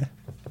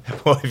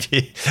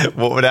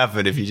 What would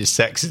happen if you just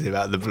texted him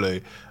out of the blue,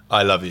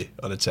 "I love you"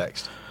 on a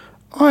text?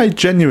 I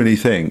genuinely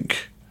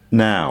think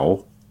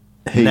now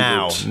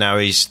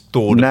he's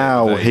thought.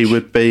 Now he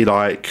would be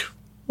like,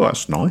 "Well,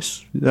 that's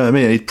nice." You know what I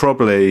mean? He'd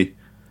probably.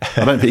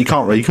 I don't think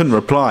he couldn't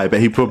reply, but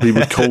he probably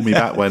would call me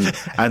back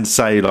and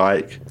say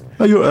like,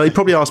 "Oh, he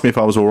probably asked me if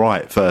I was all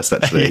right first.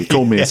 Actually, he'd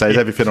call me and say, "Is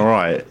everything all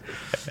right?"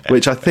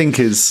 Which I think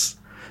is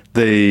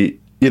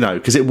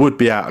because it would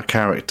be out of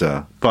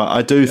character. But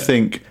I do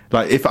think,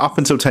 like, if up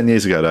until 10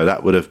 years ago though,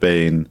 that would have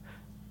been.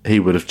 He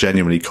would have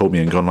genuinely called me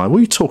and gone like, "What are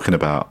you talking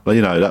about?"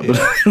 That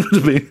would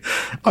have been.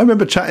 I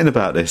remember chatting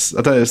about this.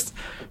 I don't know if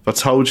I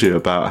told you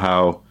about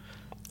how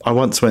I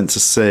once went to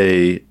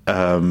see.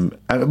 And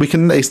we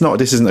can. It's not.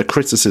 This isn't a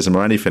criticism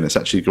or anything. It's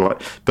actually right.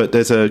 But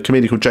there's a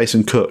comedian called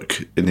Jason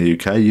Cook in the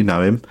UK. You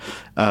know him.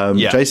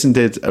 Jason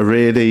did a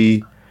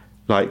really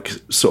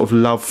sort of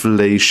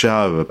lovely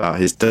show about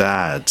his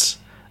dad.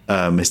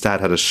 His dad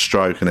had a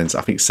stroke, and then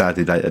I think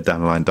sadly later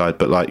down the line died.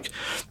 But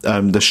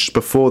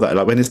before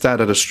that, when his dad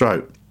had a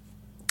stroke,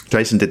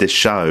 Jason did this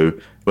show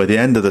where the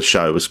end of the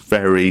show was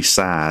very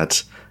sad,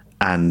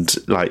 and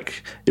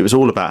it was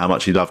all about how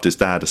much he loved his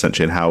dad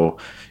essentially, and how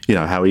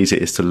how easy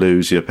it is to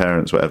lose your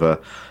parents, whatever.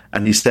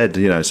 And he said,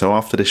 so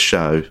after this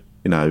show,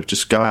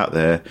 just go out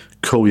there,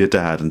 call your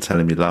dad and tell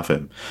him you love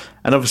him.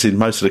 And obviously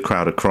most of the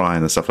crowd are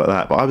crying and stuff like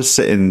that. But I was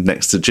sitting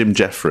next to Jim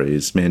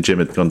Jeffries. Me and Jim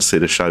had gone to see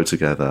the show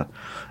together.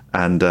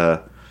 And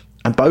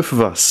both of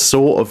us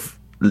sort of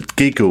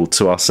giggled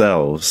to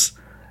ourselves,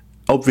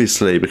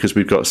 obviously because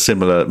we've got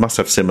must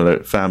have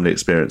similar family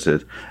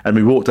experiences. And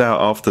we walked out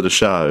after the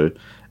show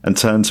and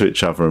turned to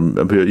each other and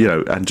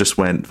and just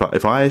went,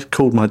 if I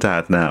called my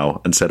dad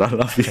now and said "I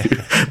love you,"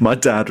 my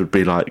dad would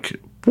be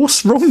like,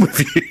 "What's wrong with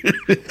you?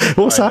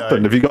 What's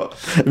happened? Have you got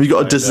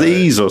a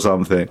disease or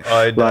something?"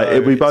 I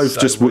know. We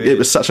both it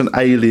was such an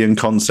alien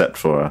concept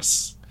for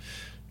us.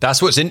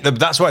 That's why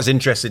it's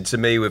interesting to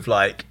me with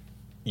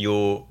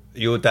your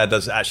dad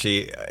does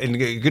actually, in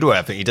a good way,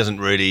 I think he doesn't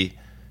really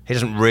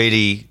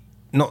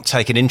not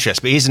take an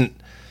interest, but he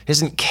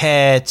doesn't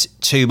care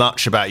too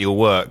much about your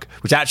work,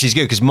 which actually is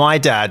good, because my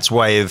dad's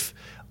way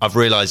I've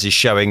realised is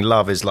showing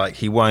love is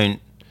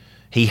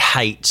he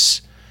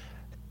hates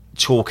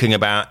talking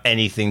about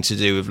anything to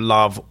do with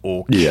love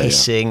or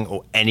kissing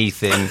or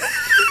anything.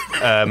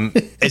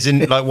 As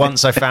in,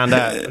 once I found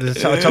out,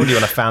 I told you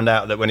when I found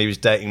out that when he was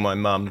dating my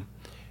mum,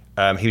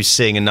 he was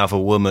seeing another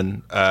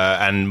woman,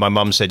 and my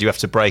mum said, you have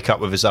to break up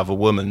with this other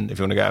woman if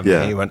you want to go out.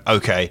 Yeah. And he went,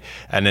 okay.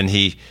 And then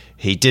he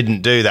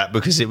didn't do that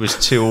because it was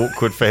too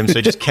awkward for him, so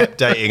he just kept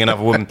dating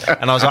another woman.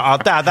 And I was like,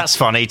 oh, Dad, that's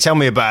funny. Tell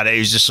me about it. He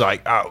was just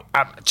like,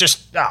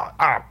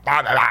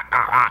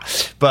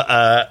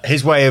 But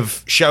his way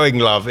of showing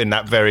love in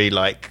that very,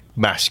 like,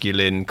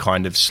 masculine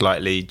kind of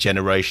slightly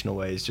generational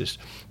way is just,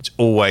 it's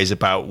always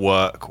about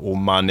work or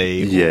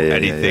money or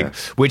anything,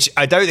 which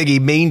I don't think he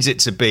means it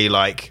to be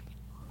like,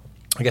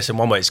 I guess in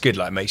one way it's good,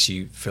 like it makes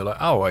you feel like,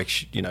 oh,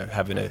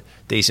 having a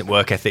decent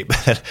work ethic.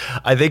 But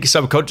I think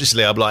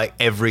subconsciously I'm like,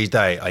 every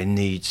day I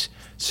need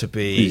to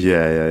be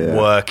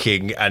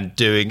working and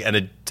doing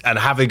and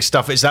having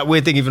stuff. It's that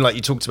weird thing, even like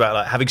you talked about,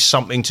 like having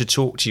something to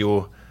talk to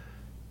your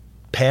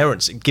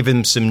parents, give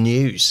them some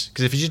news.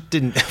 Because if you just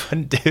didn't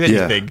do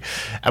anything,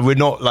 and we're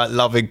not like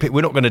loving people,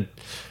 we're not going to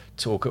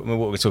talk. What we're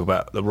going to talk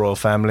about the royal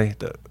family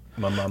that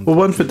my mum.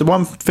 Well, the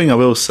one thing I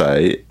will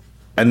say,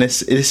 and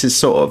this is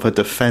sort of a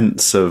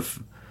defence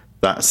of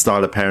that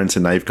style of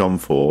parenting they've gone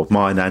for,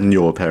 mine and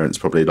your parents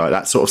probably, like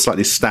that sort of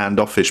slightly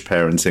standoffish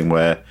parenting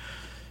where,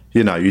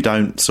 you know, you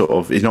don't sort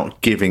of, you're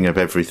not giving of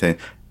everything.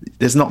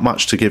 There's not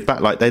much to give back.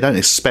 Like, they don't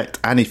expect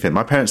anything.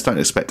 My parents don't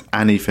expect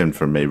anything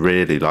from me,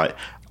 really. Like,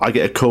 I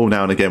get a call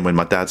now and again when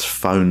my dad's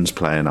phone's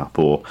playing up,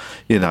 or,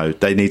 you know,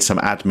 they need some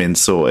admin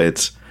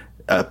sorted.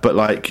 But,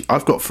 like,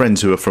 I've got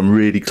friends who are from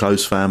really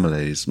close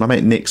families. My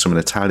mate Nick's from an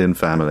Italian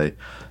family.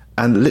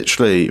 And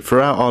literally,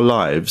 throughout our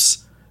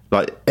lives,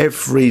 like, it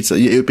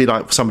would be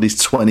like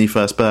somebody's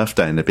 21st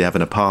birthday and they'd be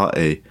having a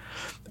party.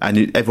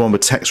 And everyone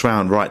would text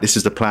round, right, this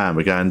is the plan,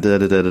 we're going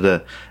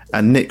da-da-da-da-da.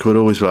 And Nick would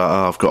always be like,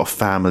 oh, I've got a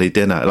family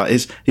dinner. Like,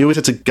 he always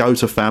had to go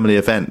to family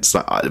events.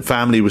 Like,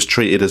 family was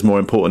treated as more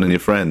important than your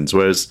friends.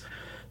 Whereas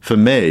for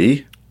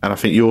me, and I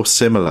think you're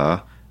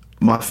similar,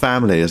 my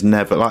family has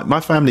never, like, my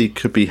family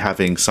could be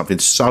having something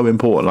so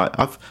important.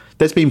 Like,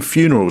 there's been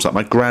funerals, like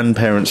my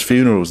grandparents'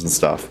 funerals and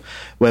stuff,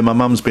 where my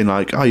mum's been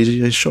like, oh,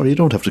 you sure you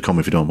don't have to come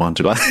if you don't want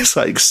to. Like, it's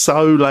like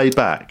so laid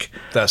back.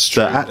 That's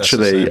true. That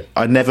actually,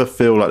 I never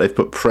feel like they've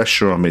put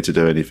pressure on me to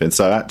do anything.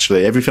 So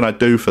actually, everything I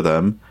do for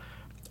them,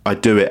 I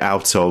do it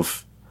out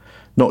of,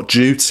 not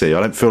duty. I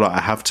don't feel like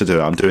I have to do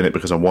it. I'm doing it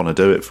because I want to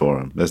do it for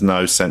them. There's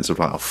no sense of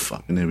like, oh,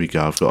 fucking, here we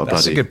go. I've got a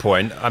That's bloody... a good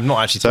point. I'm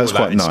not actually talking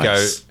about it.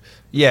 Nice.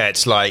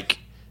 It's like,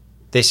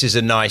 this is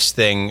a nice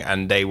thing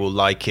and they will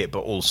like it, but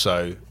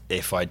also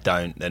if I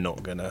don't, it's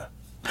not gonna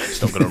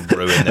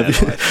ruin their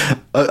life.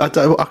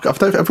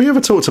 Have we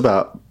ever talked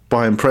about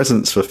buying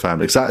presents for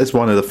family? Because that is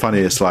one of the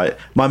funniest. Like,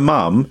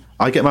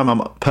 I get my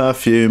mum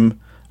perfume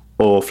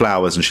or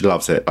flowers and she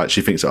loves it. Like,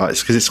 she thinks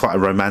it's because it's quite a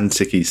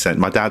romantic-y scent.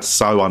 My dad's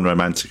so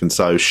unromantic and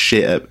so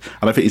shit.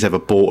 I don't think he's ever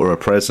bought her a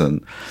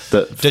present.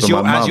 Has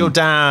your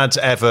dad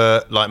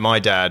ever, like my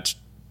dad,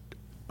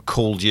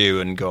 called you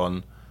and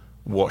gone,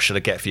 what should I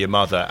get for your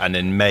mother, and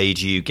then made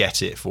you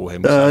get it for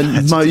him?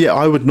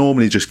 I would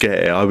normally just get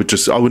it. I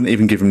wouldn't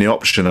even give him the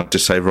option. I'd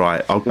just say,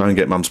 right, I'll go and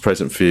get mum's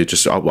present for you.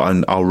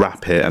 I'll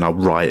wrap it and I'll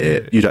write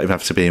it. You don't even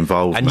have to be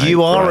involved. And mate,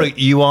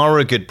 you are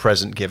a good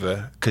present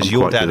giver, because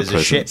your dad is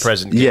a shit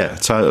present giver. Yeah,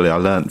 totally. I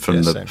learned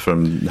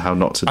from how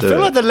not to do it. I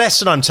feel like the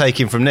lesson I'm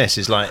taking from this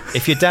is, like,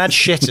 if your dad's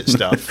shit at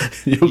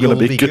stuff, you'll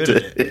be good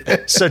at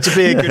it. So to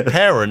be a good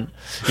parent,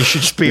 you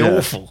should just be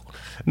awful.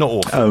 Not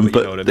awful, but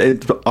you know what I mean.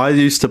 I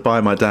used to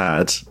buy my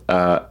dad,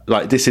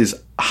 like, this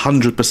is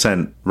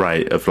 100%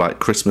 rate of, like,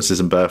 Christmases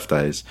and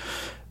birthdays.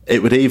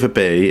 It would be an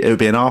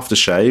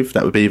aftershave.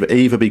 That would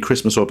either be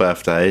Christmas or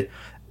birthday.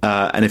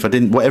 And if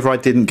whatever I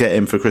didn't get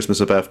him for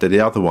Christmas or birthday, the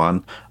other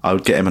one, I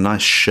would get him a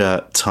nice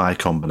shirt tie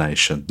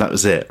combination. That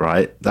was it,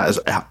 right? That is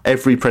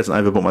every present I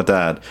ever bought my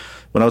dad.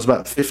 When I was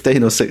about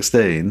 15 or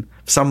 16,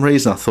 for some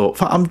reason I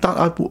thought, I'm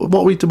done.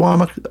 Why do I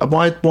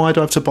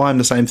have to buy him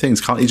the same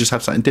things? Can't he just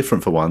have something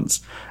different for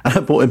once? And I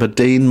bought him a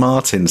Dean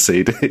Martin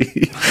CD.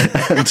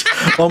 And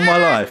on my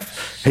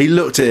life, he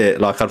looked at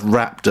it like I'd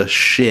wrapped a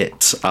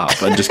shit up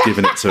and just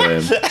given it to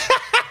him.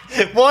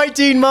 Why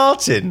Dean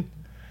Martin?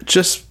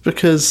 Just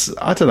because,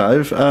 I don't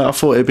know, I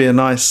thought it'd be a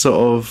nice sort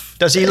of...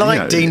 Does he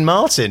like Dean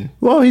Martin?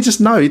 Well, this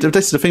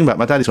is the thing about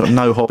my dad, he's got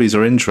no hobbies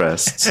or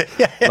interests.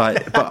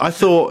 But I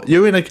thought,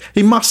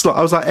 he must like,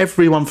 I was like,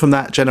 everyone from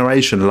that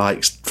generation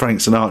likes Frank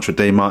Sinatra,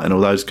 Dean Martin,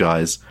 all those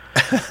guys.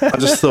 I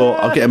just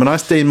thought, I'll get him a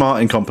nice Dean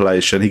Martin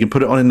compilation, he can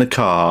put it on in the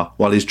car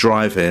while he's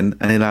driving,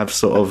 and he'll have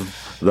sort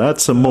of,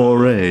 that's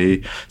amore.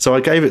 So I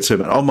gave it to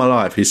him, and on my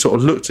life, he sort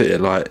of looked at it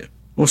like,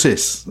 what's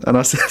this? And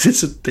I said,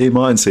 it's a Dean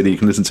Martin CD you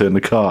can listen to in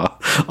the car.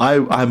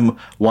 I'm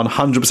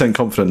 100%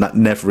 confident that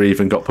never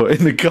even got put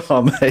in the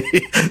car,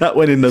 mate. That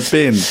went in the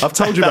bin. I've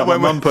told you about my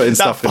mum putting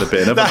stuff in the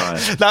bin, haven't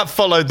I? That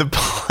followed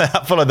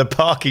the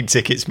parking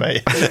tickets,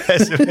 mate.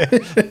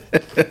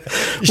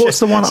 What's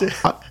the one?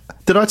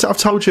 I've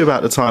told you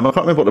about the time. I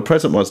can't remember what the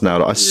present was now.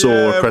 That I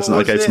saw a present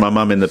I gave to my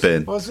mum in the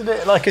bin. Wasn't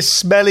it like a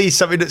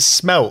something that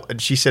smelt?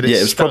 And she said, it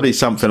was probably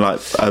something like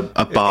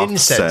a bath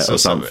set or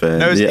something.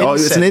 No,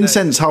 it's an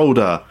incense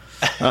holder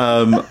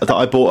that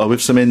I bought her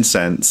with some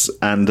incense,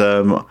 and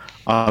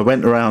I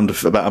went around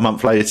about a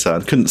month later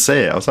and couldn't see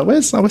it. I was like,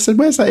 "Where's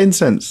that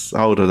incense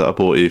holder that I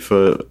bought you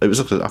for?" I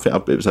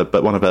think it was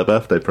one of her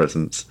birthday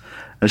presents,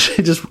 and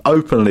she just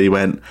openly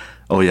went,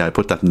 "Oh yeah, I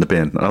put that in the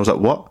bin." And I was like,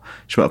 "What?"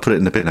 She went, "I put it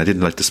in the bin. I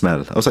didn't like the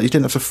smell." I was like, "You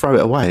didn't have to throw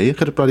it away. You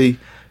could have bloody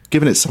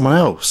given it to someone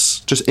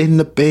else. Just in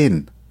the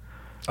bin."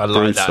 I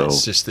like that.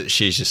 It's just that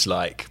she's just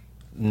like,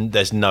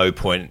 there's no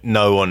point.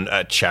 No one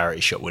at a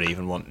charity shop would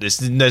even want this.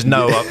 There's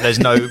no.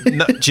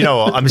 Do you know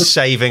what? I'm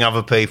saving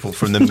other people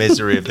from the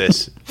misery of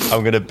this.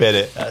 I'm going to bid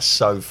it. That's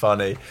so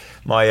funny.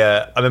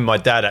 I remember my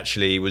dad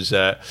actually was.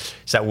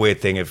 It's that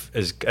weird thing of.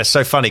 It's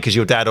so funny because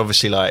your dad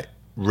obviously like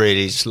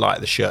really just liked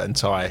the shirt and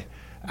tie,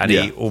 and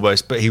he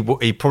almost. But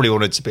he probably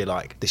wanted to be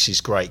like, "This is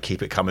great,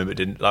 keep it coming," but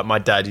didn't. Like my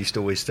dad used to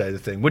always say the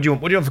thing. What do you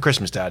want for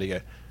Christmas, Dad? He go,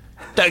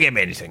 "Don't get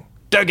me anything.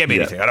 Don't get me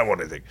anything. I don't want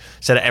anything."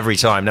 Said it every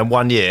time. Then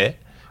one year.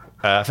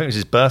 I think it was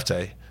his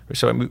birthday.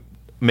 So me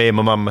and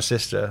my mum and my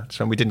sister,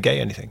 so we didn't get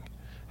anything.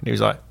 And he was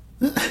like,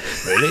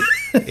 "Really?"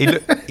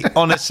 He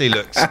honestly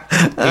looks.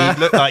 He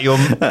looked like your.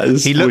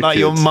 He looked like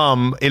your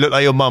mum. He looked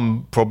like your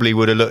mum probably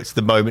would have looked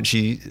the moment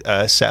she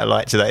set a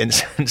light to that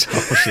incense.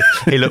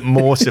 He looked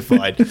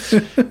mortified.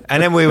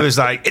 And then we was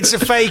like, "It's a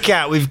fake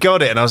out. We've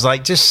got it." And I was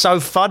like, "Just so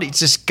funny.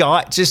 Just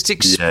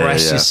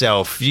express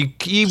yourself. You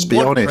just be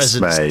honest,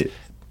 presents. mate.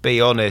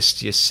 Be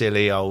honest, you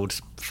silly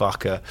old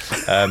fucker."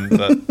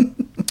 But.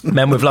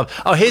 Men with love.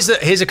 Oh, here's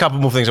a couple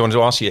more things I wanted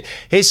to ask you.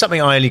 Here's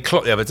something I only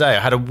clocked the other day. I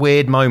had a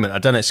weird moment. I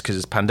don't know, it's because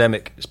it's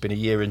pandemic. It's been a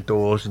year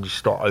indoors and you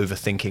start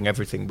overthinking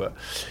everything. But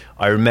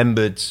I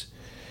remembered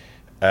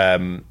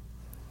my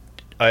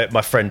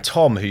friend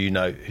Tom, who you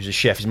know, who's a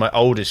chef. He's my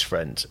oldest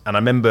friend. And I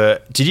remember,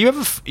 did you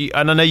ever,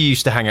 and I know you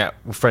used to hang out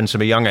with friends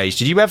from a young age,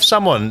 did you have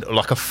someone,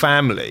 like a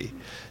family,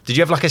 did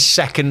you have like a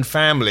second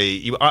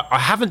family? I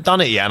haven't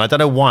done it yet, and I don't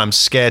know why. I'm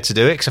scared to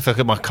do it because I feel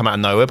like it might come out of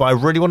nowhere, but I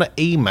really want to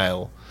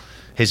email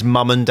his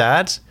mum and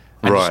dad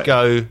and just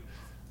go,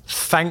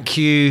 "Thank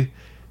you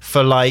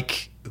for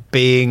like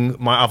being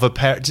my other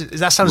parent."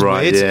 That sounds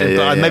weird.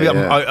 But maybe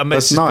I'm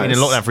just being in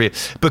lockdown for you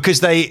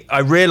because I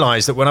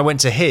realised that when I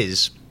went to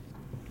his,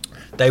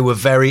 they were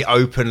very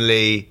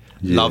openly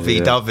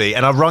lovey-dovey,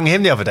 and I rung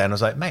him the other day and I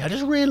was like, "Mate, I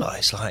just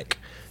realised like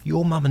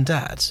your mum and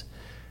dad."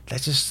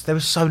 They were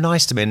so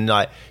nice to me, and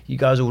like you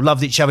guys all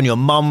loved each other, and your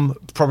mum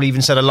probably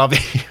even said I love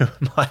you.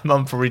 My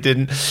mum probably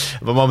didn't.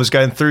 My mum was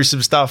going through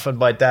some stuff and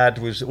my dad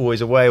was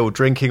always away or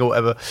drinking or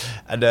whatever,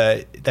 and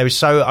they were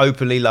so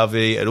openly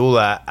lovely and all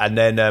that. And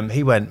then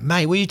he went,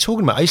 "Mate, what are you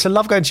talking about? I used to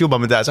love going to your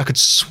mum and dad's. I could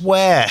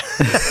swear."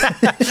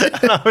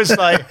 And I was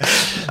like,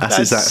 that's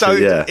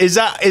exactly, is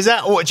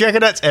that what, do you reckon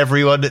that's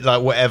everyone,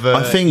 like whatever?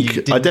 I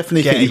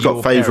definitely think you've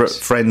got favourite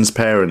friends'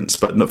 parents,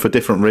 but not for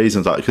different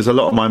reasons, like because a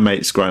lot of my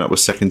mates growing up were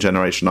second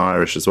generation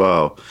Irish as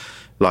well.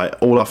 Like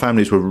all our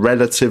families were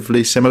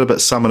relatively similar, but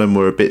some of them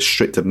were a bit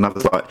stricter than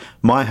others. Like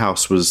my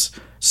house was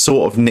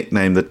sort of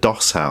nicknamed the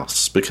DOS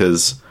house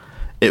because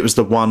it was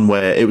the one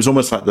where it was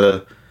almost like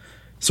the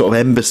sort of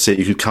embassy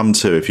you could come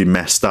to if you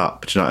messed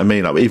up. Do you know what I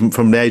mean? Like even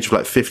from the age of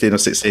like 15 or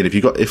 16,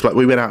 if like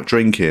we went out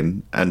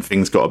drinking and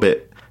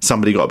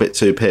somebody got a bit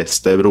too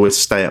pissed, they would always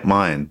stay at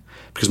mine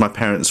because my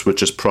parents were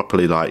just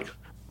properly like,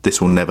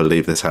 "This will never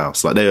leave this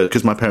house." Like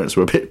because my parents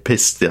were a bit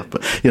pissed up,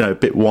 a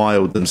bit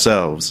wild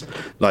themselves.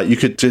 Like you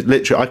could just,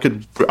 literally,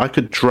 I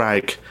could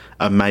drag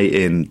a mate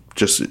in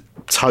just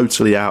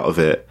totally out of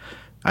it,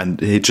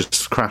 and he'd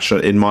just crash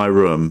in my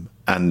room.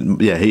 And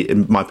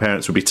my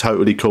parents would be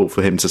totally cool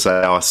for him to say,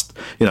 I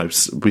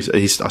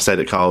stayed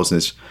at Carl's, and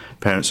his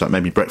parents like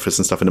made me breakfast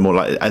and stuff in the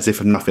morning, like as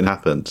if nothing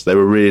happened. They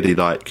were really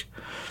like,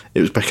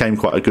 became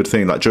quite a good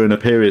thing. Like during a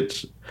period.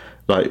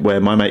 Like where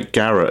my mate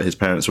Garrett, his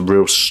parents were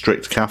real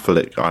strict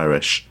Catholic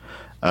Irish.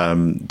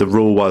 The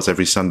rule was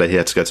every Sunday he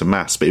had to go to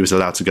mass, but he was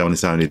allowed to go on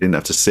his own. He didn't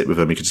have to sit with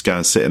them. He could just go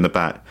and sit in the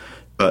back.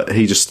 But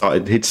he'd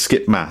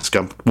skip mass,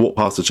 walk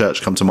past the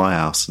church, come to my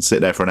house and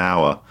sit there for an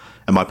hour.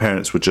 And my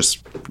parents would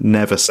just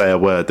never say a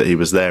word that he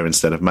was there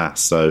instead of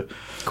mass. So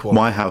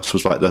my house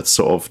was like the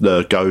sort of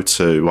the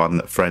go-to one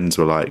that friends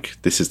were like,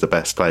 "This is the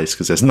best place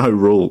because there's no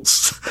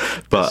rules."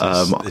 But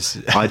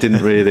I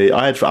didn't really.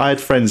 I had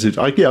friends who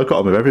I got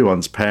on with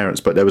everyone's parents,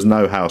 but there was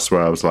no house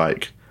where I was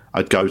like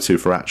I'd go to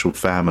for actual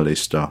family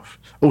stuff.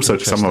 Also,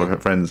 some of my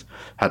friends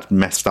had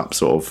messed up,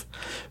 sort of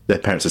their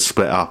parents had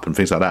split up and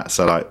things like that.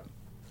 So like,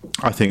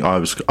 I think I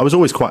was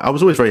always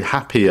very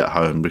happy at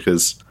home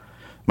because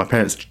my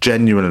parents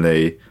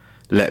genuinely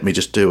let me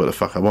just do what the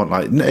fuck I want.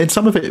 Like, and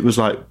some of it was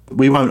like,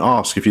 "We won't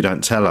ask if you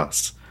don't tell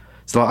us."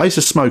 So like, I used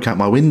to smoke out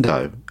my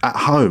window at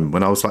home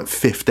when I was like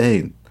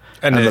 15.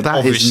 And that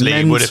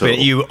obviously would have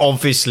been, you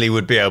obviously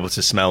would be able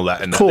to smell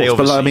that. Of course,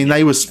 but I mean,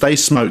 they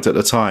smoked at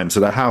the time, so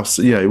the house,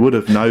 would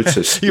have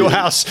noticed. Your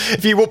house,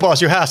 if you walk past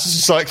your house, it's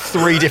just like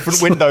 3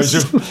 different windows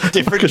of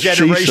different like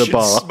generations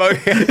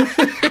smoking.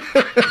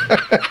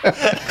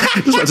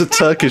 Just like a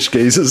Turkish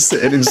geezer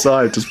sitting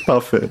inside, just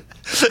puffing.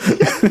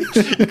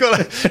 You've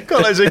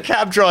got loads of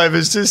cab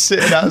drivers just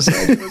sitting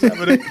outside,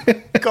 having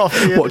a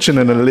coffee, watching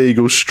an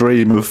illegal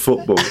stream of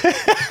football.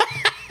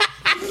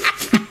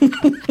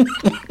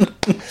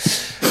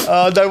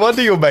 Oh, no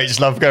wonder your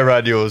mates love going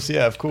around yours.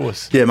 Yeah, of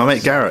course. Yeah, my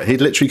mate Garrett,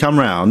 he'd literally come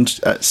round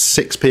at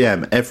 6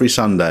 p.m. every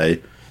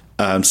Sunday,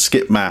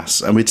 skip mass,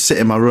 and we'd sit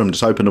in my room,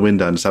 just open the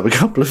window and just have a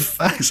couple of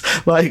fags.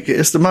 Like,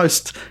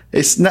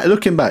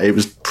 looking back, it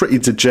was pretty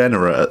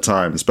degenerate at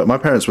times, but my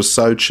parents were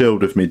so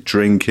chilled with me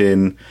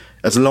drinking.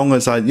 As long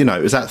as it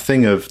was that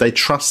thing of they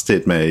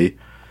trusted me,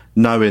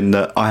 knowing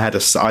that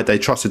they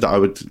trusted that I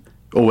would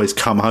always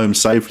come home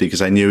safely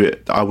because they knew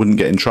I wouldn't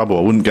get in trouble.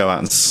 I wouldn't go out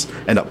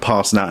and end up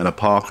passing out in a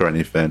park or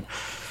anything.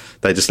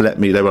 They just let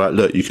me, they were like,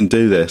 look, you can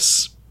do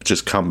this,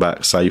 just come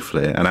back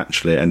safely. And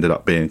actually it ended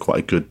up being quite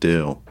a good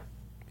deal.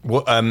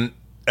 Well,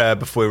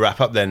 before we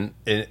wrap up then,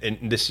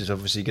 this is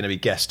obviously going to be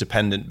guest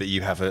dependent, but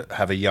you have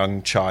a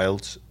young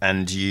child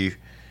and you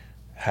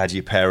had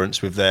your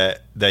parents with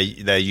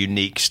their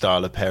unique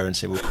style of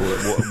parenting, we'll call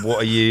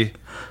it.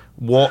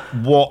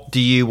 What do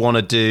you want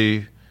to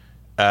do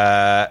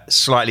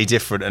slightly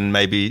different and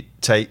maybe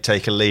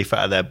take a leaf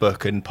out of their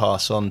book and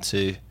pass on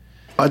to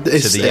the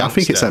youngster? I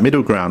think it's that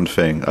middle ground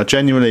thing. I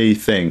genuinely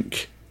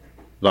think,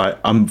 like,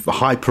 I'm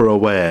hyper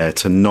aware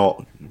to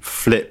not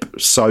flip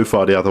so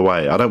far the other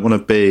way. I don't want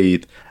to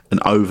be an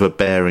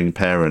overbearing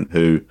parent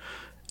who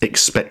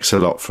expects a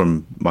lot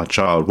from my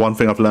child. One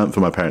thing I've learned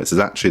from my parents is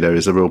actually there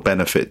is a real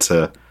benefit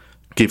to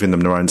giving them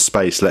their own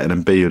space, letting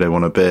them be who they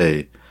want to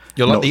be.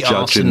 You're like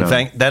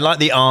they're like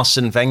the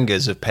Arsene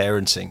Wengers of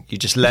parenting. You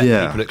just let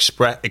people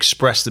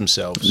express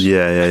themselves.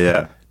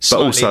 Yeah. But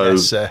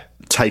also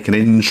take an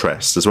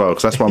interest as well,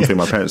 because that's one thing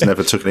my parents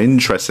never took an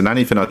interest in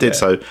anything I did. Yeah.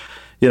 So,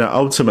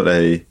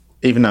 ultimately,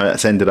 even though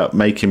that's ended up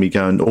making me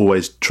go and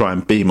always try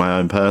and be my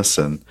own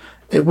person,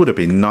 it would have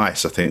been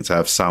nice, I think, to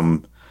have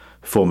some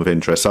form of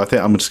interest. So I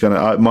think I'm just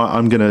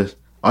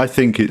I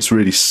think it's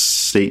really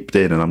seeped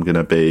in, and I'm going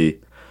to be,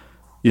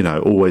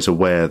 always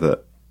aware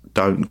that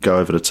don't go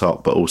over the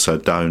top, but also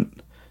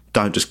don't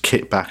just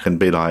kick back and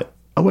be like,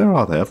 oh, where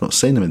are they? I've not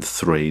seen them in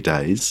 3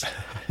 days.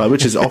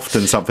 Which is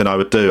often something I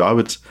would do.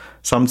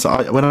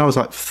 When I was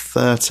like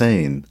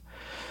 13,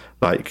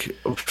 like,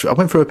 I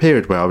went through a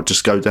period where I would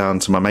just go down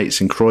to my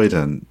mates in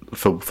Croydon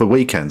for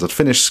weekends. I'd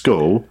finish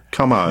school,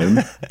 come home,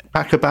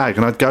 pack a bag,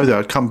 and I'd go there.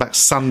 I'd come back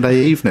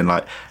Sunday evening.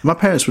 Like, my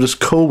parents were just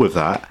cool with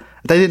that.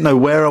 They didn't know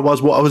where I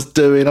was, what I was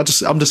doing. I'm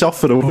just off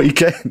for the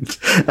weekend,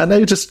 and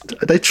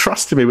they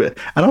trusted me.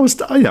 And I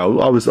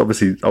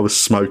was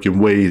smoking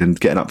weed and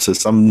getting up to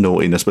some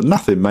naughtiness, but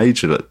nothing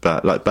major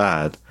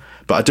bad.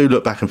 But I do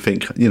look back and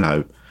think,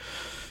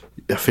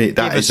 I think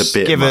that is a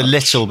bit give much. A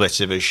little bit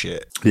of a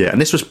shit. Yeah,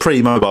 and this was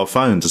pre-mobile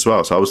phones as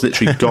well, so I was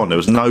literally gone. There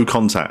was no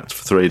contact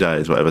for 3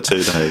 days, 2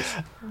 days.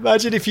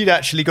 Imagine if you'd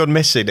actually gone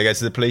missing. They go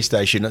to the police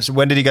station. So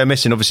when did he go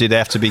missing? Obviously, they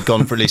have to be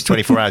gone for at least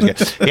 24 hours ago.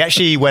 He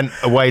actually went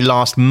away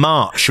last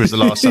March, was the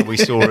last time we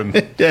saw him.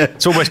 Yeah,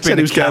 it's almost been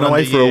he was going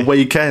away for a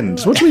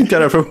weekend. What do you mean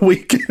going away for a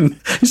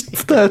weekend? He's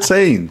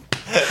 13.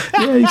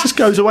 Yeah, he just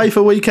goes away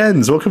for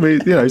weekends. What can we,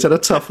 he's had a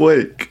tough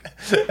week.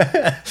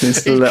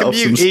 Needs to let off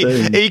some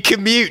steam. He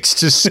commutes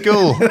to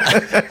school.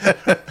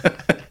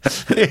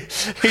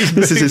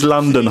 This is his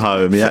London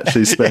home. He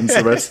actually spends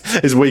the rest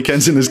his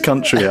weekends in his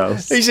country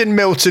house. He's in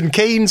Milton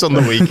Keynes on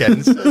the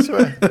weekends.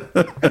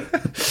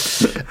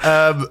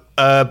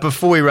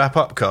 Before we wrap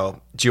up,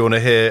 Carl, do you want to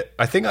hear?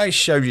 I think I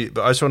showed you,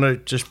 but I just want to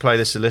just play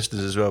this to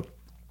listeners as well.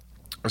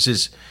 This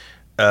is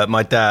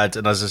my dad,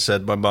 and as I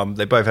said, my mum.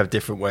 They both have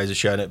different ways of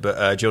showing it.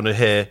 But do you want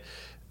to hear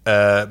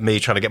me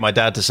trying to get my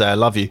dad to say I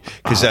love you?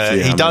 Because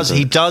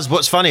he does.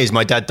 What's funny is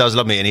my dad does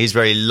love me, and he's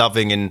very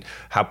loving and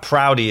how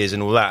proud he is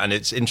and all that. And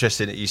it's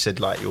interesting that you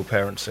said, like, your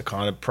parents are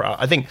kind of proud.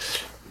 I think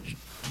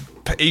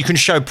you can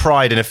show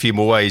pride in a few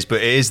more ways,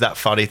 but it is that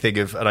funny thing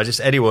of, and I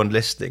just, anyone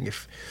listening,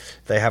 if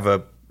they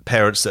have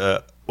parents that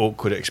are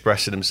awkward at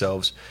expressing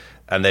themselves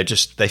and they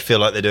feel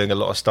like they're doing a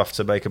lot of stuff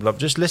to make them love,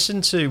 just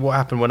listen to what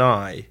happened when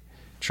I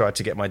tried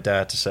to get my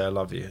dad to say I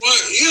love you. Well,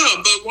 yeah,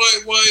 but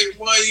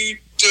why are you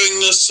doing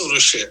this sort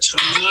of shit?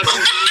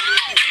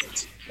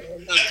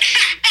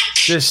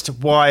 Just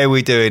why are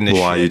we doing this?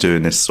 Why are you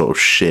doing this sort of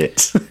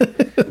shit?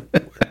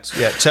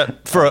 Yeah,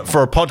 for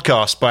a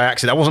podcast by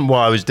accident. That wasn't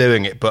why I was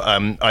doing it, but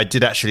I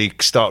did actually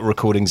start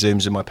recording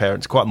Zooms with my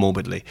parents quite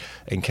morbidly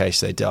in case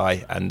they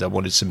die, and I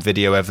wanted some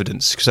video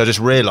evidence because I just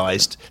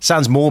realised,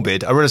 sounds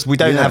morbid, I realised we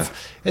don't have,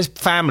 there's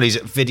families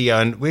at video,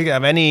 and we don't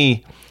have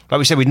any, like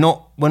we said, we're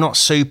not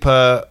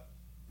super,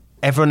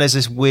 everyone has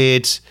this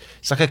weird,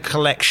 it's like a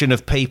collection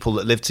of people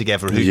that live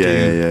together who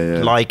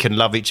do like and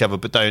love each other,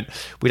 but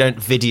we don't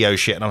video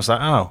shit. And I was like,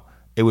 oh,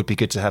 it would be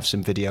good to have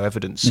some video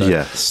evidence. So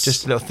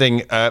just a little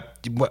thing,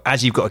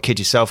 as you've got a kid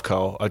yourself,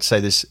 Carl, I'd say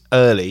this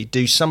early,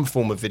 do some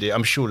form of video.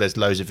 I'm sure there's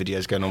loads of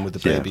videos going on with the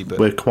baby, but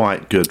we're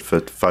quite good for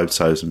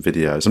photos and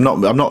videos. I'm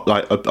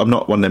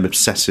not one of them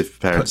obsessive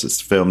parents that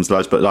films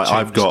loads, but like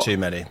I've got too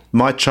many.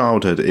 My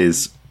childhood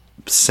is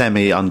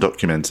semi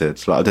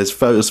undocumented. Like there's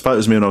photos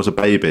of me when I was a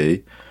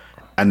baby,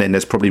 and then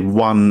there's probably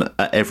one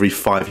at every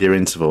 5-year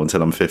interval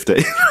until I'm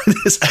 50.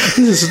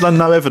 There's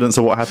no evidence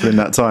of what happened in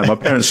that time. My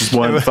parents just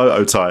weren't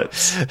photo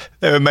types.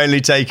 They were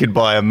mainly taken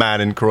by a man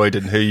in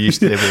Croydon who used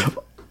to live in.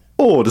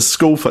 Or the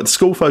school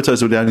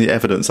photos were the only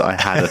evidence that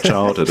I had a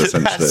childhood,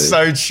 essentially. That's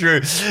so true.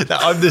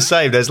 I'm the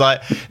same.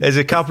 There's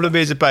a couple of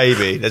me as a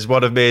baby. There's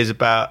one of me as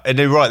about, and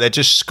you're right, they're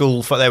just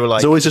school. They were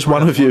like, there's always just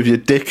one of you with your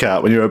dick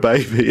out when you're a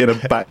baby in a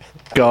back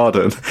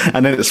garden,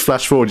 and then it's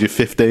flash forward, you're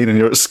 15 and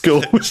you're at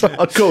school. It's like,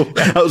 oh, cool.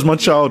 That was my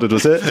childhood,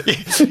 was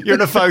it? You're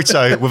in a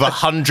photo with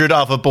 100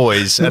 other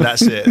boys, and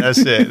that's it.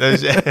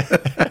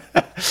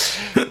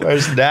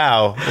 Whereas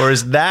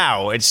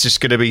now, it's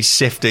just going to be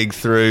sifting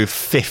through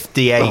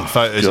 58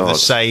 photos of the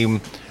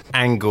same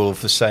angle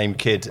of the same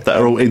kid that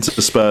are all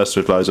interspersed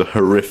with loads of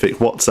horrific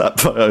WhatsApp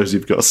photos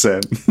you've got to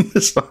send.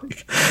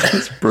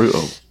 It's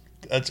brutal.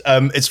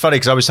 It's funny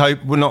because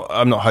I'm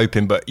not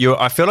hoping, but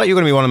I feel like you're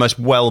going to be one of the most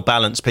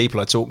well-balanced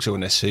people I talk to on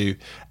this, who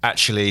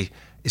actually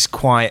is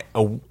quite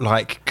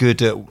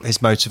good at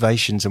his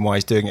motivations and why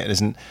he's doing it, and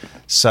isn't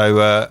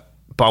so.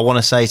 But I want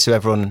to say to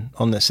everyone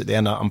on this at the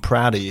end, I'm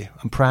proud of you.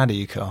 I'm proud of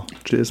you, Carl.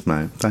 Cheers,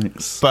 mate.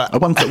 Thanks. But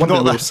one thing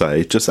I will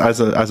say, just as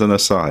an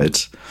aside,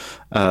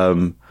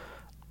 I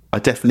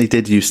definitely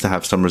did used to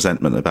have some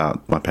resentment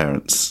about my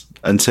parents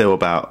until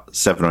about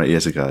 7 or 8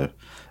 years ago.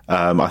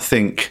 I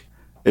think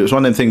it was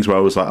one of them things where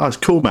I was like, oh, it's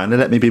cool, man. They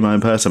let me be my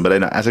own person. But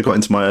then as I got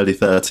into my early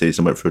 30s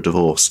and went through a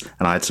divorce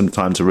and I had some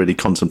time to really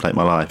contemplate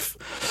my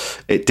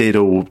life, it did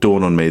all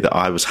dawn on me that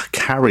I was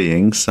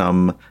carrying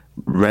some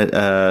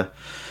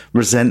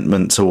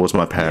resentment towards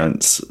my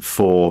parents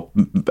for,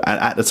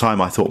 at the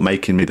time I thought,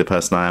 making me the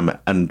person I am.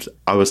 And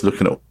I was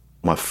looking at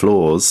my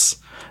flaws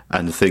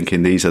and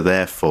thinking these are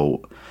their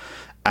fault.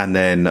 And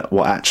then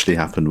what actually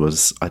happened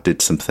was I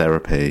did some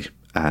therapy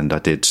and I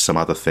did some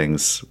other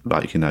things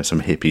like, some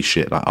hippie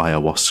shit like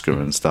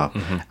ayahuasca and stuff.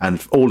 Mm-hmm.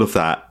 And all of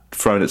that,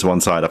 thrown it to one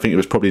side, I think it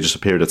was probably just a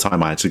period of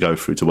time I had to go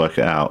through to work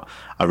it out.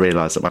 I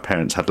realised that my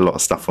parents had a lot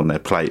of stuff on their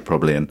plate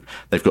probably, and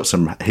they've got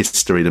some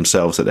history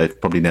themselves that they've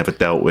probably never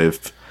dealt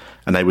with.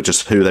 And they were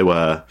just who they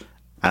were.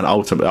 And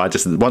ultimately,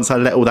 once I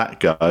let all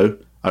that go,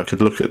 I could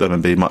look at them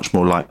and be much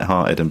more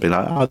light-hearted and be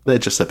like, oh, they're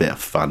just a bit of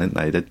fun, aren't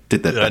they? They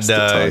did their best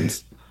at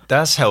times.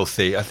 That's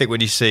healthy. I think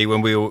when you see,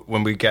 when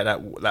we get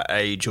that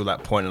age or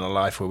that point in our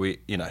life where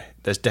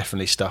there's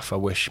definitely stuff I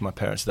wish my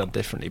parents had done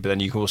differently. But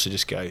then you can also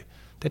just go,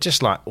 they're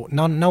just like,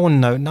 none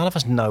of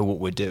us know what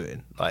we're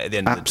doing. Like at the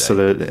end of the day.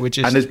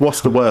 Absolutely.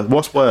 And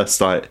what's worse,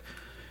 like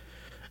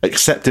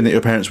accepting that your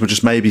parents were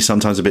just maybe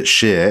sometimes a bit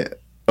shit,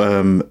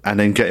 and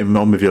then getting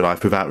on with your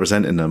life without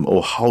resenting them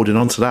or holding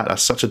on to that.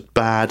 That's such a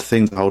bad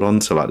thing to hold on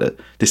to, like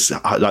this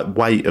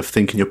weight of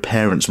thinking your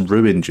parents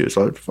ruined you. It's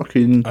like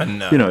fucking,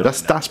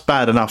 that's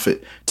bad enough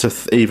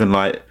to even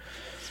like,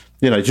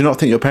 do you not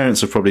think your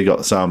parents have probably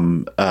got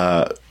some,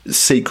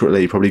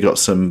 secretly probably got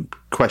some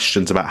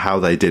questions about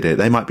how they did it?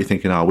 They might be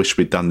thinking, I wish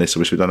we'd done this, I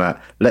wish we'd done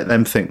that. Let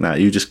them think that.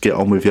 You just get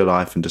on with your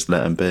life and just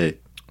let them be.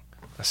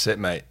 That's it,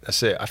 mate.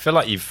 That's it. I feel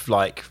like you've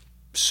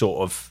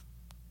sort of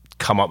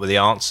come up with the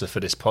answer for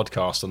this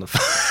podcast on the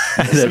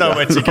there's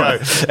nowhere to go.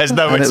 There's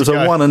nowhere to go. It was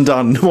a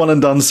one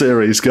and done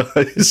series,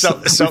 guys.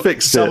 We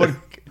fixed it.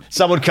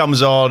 Someone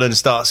comes on and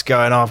starts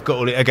going, I've got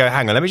all it. I go,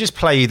 hang on, let me just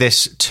play you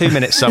this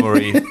 2-minute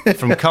summary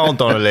from Carl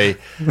Donnelley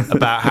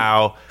about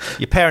how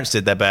your parents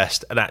did their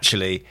best and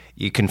actually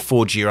you can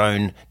forge your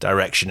own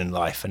direction in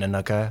life. And then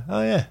I go,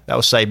 oh yeah, that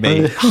will save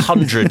me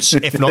hundreds,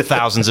 if not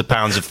thousands of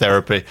pounds of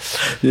therapy.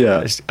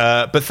 Yeah.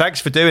 But thanks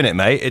for doing it,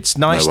 mate. It's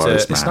nice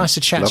to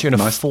chat to you in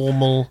a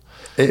formal...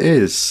 It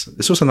is.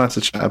 It's also nice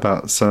to chat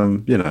about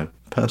some,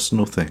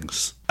 personal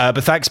things.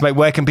 But thanks, mate.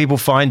 Where can people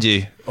find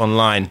you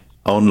online?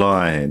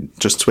 Online,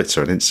 just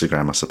Twitter and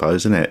Instagram, I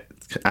suppose, isn't it?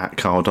 At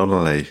Carl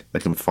Donnelley. They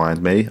can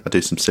find me. I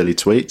do some silly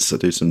tweets, I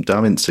do some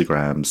dumb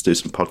Instagrams, do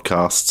some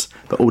podcasts,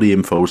 but all the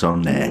info's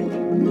on there.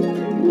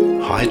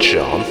 Hi,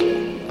 John.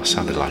 I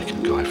sounded like a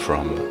guy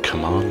from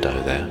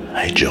Commando there.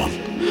 Hey, John.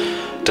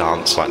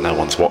 Dance like no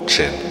one's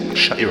watching.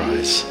 Shut your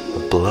eyes.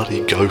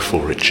 Bloody go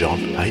for it, John.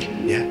 Hey,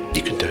 yeah,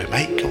 you can do it,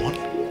 mate. Go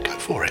on, go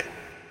for it.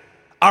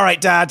 All right,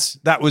 Dad.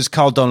 That was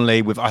Carl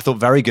Donnelley with, I thought,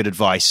 very good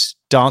advice.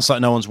 Dance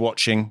like no one's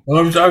watching. Well,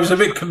 I was a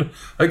bit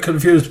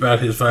confused about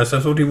his advice. I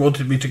thought he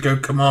wanted me to go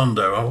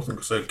Commando. I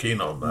wasn't so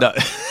keen on that. No.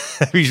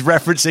 He's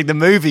referencing the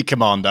movie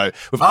Commando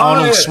with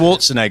Arnold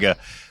Schwarzenegger,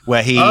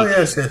 where he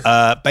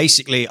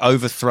basically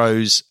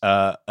overthrows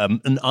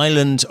an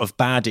island of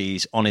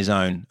baddies on his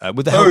own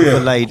with the help of a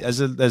lady.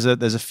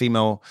 There's a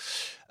female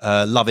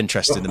love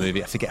interest in the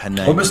movie. I forget her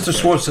name. Well, Mr.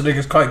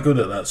 Schwarzenegger's quite good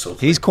at that sort of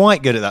thing. He's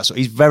quite good at that sort.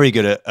 He's very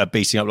good at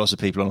beating up lots of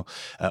people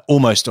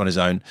almost on his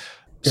own.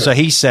 Yeah. So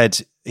he said,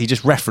 he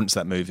just referenced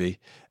that movie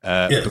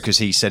because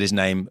he said his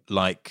name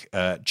like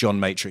John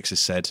Matrix is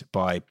said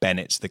by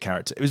Bennett, the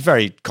character. It was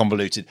very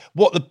convoluted.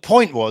 What the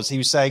point was, he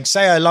was saying,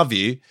 say I love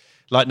you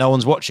like no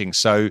one's watching.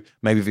 So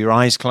maybe with your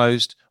eyes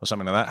closed or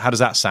something like that. How does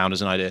that sound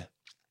as an idea?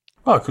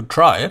 Oh, I could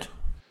try it.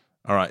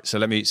 All right. So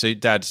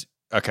Dad,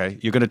 okay,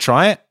 you're going to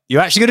try it?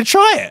 You're actually going to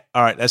try it?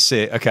 All right, let's see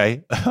it.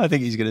 Okay. I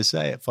think he's going to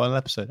say it. Final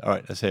episode. All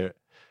right, let's hear it.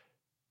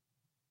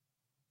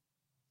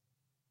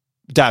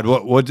 Dad,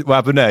 what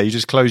happened there? You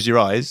just closed your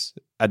eyes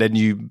and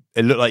then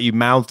it looked like you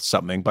mouthed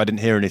something, but I didn't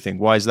hear anything.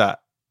 Why is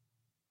that?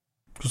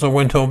 Because I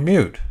went on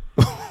mute.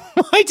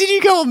 Why did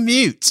you go on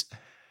mute?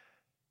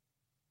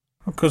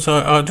 Because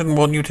I didn't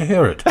want you to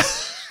hear it.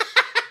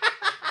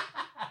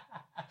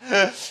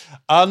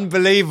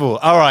 Unbelievable.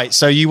 All right,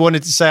 so you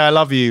wanted to say I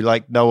love you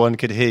like no one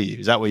could hear you.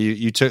 Is that where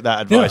you took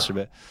that advice from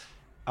it?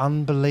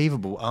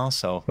 Unbelievable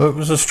arsehole. Well, it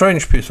was a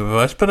strange piece of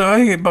advice, but I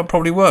think it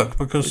probably worked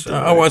because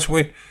otherwise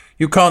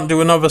you can't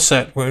do another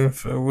set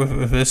with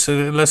this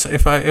unless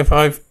if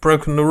I've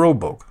broken the rule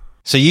book.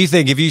 So you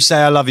think if you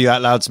say I love you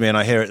out loud to me and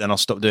I hear it, then I'll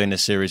stop doing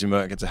this series and we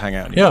won't get to hang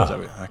out anymore?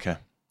 Yeah. Okay.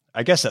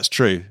 I guess that's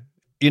true.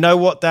 You know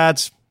what,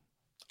 Dad?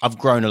 I've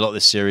grown a lot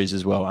this series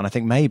as well, and I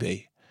think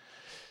maybe,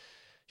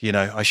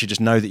 I should just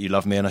know that you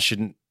love me and I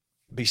shouldn't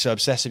be so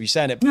obsessed with you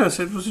saying it. Yes,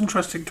 it was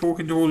interesting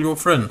talking to all your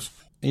friends.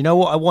 You know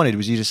what I wanted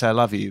was you to say I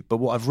love you, but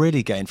what I've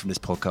really gained from this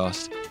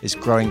podcast is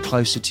growing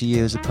closer to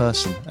you as a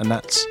person, and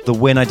that's the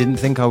win I didn't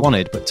think I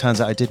wanted, but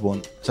turns out I did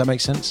want. Does that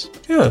make sense?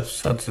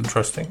 Yes, that's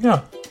interesting,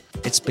 yeah.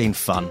 It's been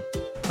fun.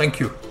 Thank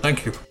you.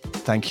 Thank you.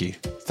 Thank you.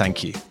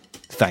 Thank you.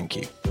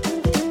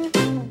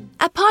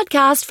 A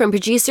podcast from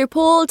producer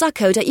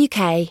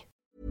Paul.co.uk.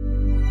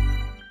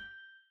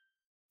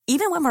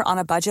 Even when we're on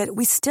a budget,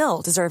 we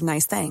still deserve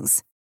nice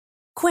things.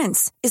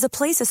 Quince is a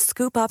place to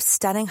scoop up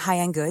stunning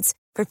high-end goods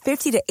for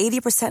 50 to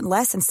 80%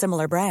 less than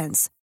similar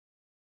brands.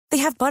 They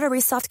have buttery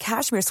soft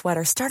cashmere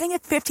sweaters starting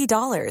at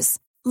 $50,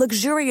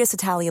 luxurious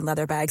Italian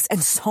leather bags,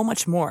 and so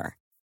much more.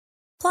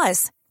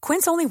 Plus,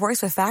 Quince only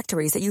works with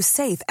factories that use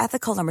safe,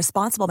 ethical, and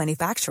responsible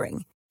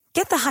manufacturing.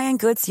 Get the high-end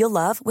goods you'll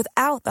love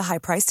without the high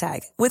price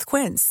tag with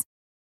Quince.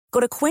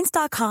 Go to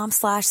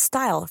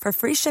quince.com/style for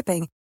free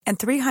shipping and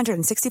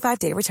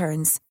 365-day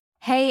returns.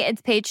 Hey,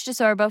 it's Paige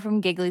DeSorbo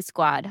from Giggly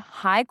Squad.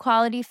 High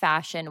quality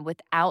fashion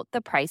without the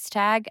price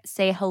tag.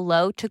 Say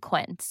hello to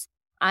Quince.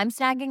 I'm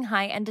snagging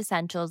high-end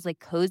essentials like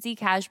cozy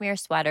cashmere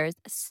sweaters,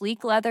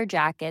 sleek leather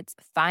jackets,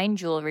 fine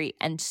jewelry,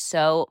 and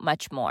so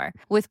much more.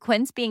 With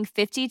Quince being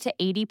 50 to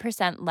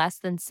 80% less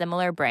than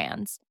similar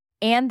brands.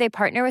 And they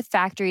partner with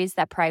factories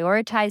that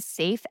prioritize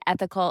safe,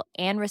 ethical,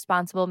 and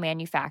responsible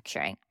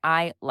manufacturing.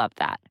 I love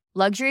that.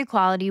 Luxury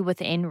quality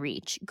within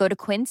reach. Go to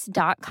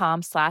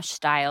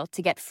quince.com/style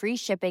to get free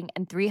shipping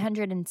and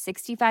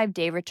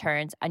 365-day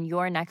returns on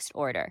your next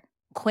order.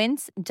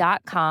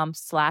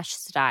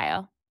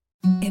 Quince.com/style.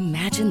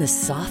 Imagine the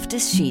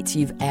softest sheets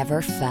you've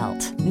ever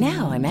felt.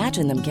 Now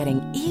imagine them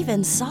getting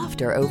even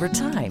softer over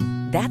time.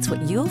 That's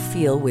what you'll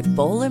feel with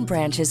Boll &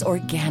 Branch's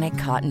organic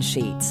cotton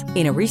sheets.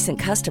 In a recent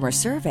customer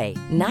survey,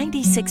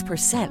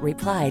 96%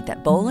 replied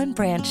that Boll &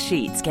 Branch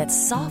sheets get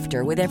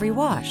softer with every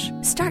wash.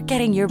 Start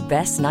getting your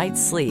best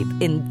night's sleep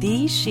in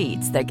these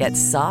sheets that get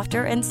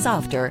softer and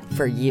softer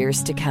for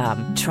years to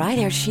come. Try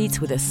their sheets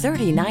with a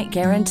 30-night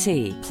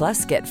guarantee.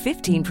 Plus, get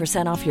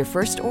 15% off your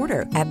first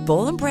order at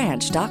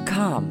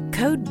bollandbranch.com.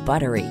 Code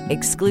BUTTERY.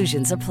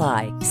 Exclusions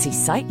apply. See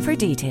site for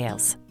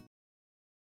details.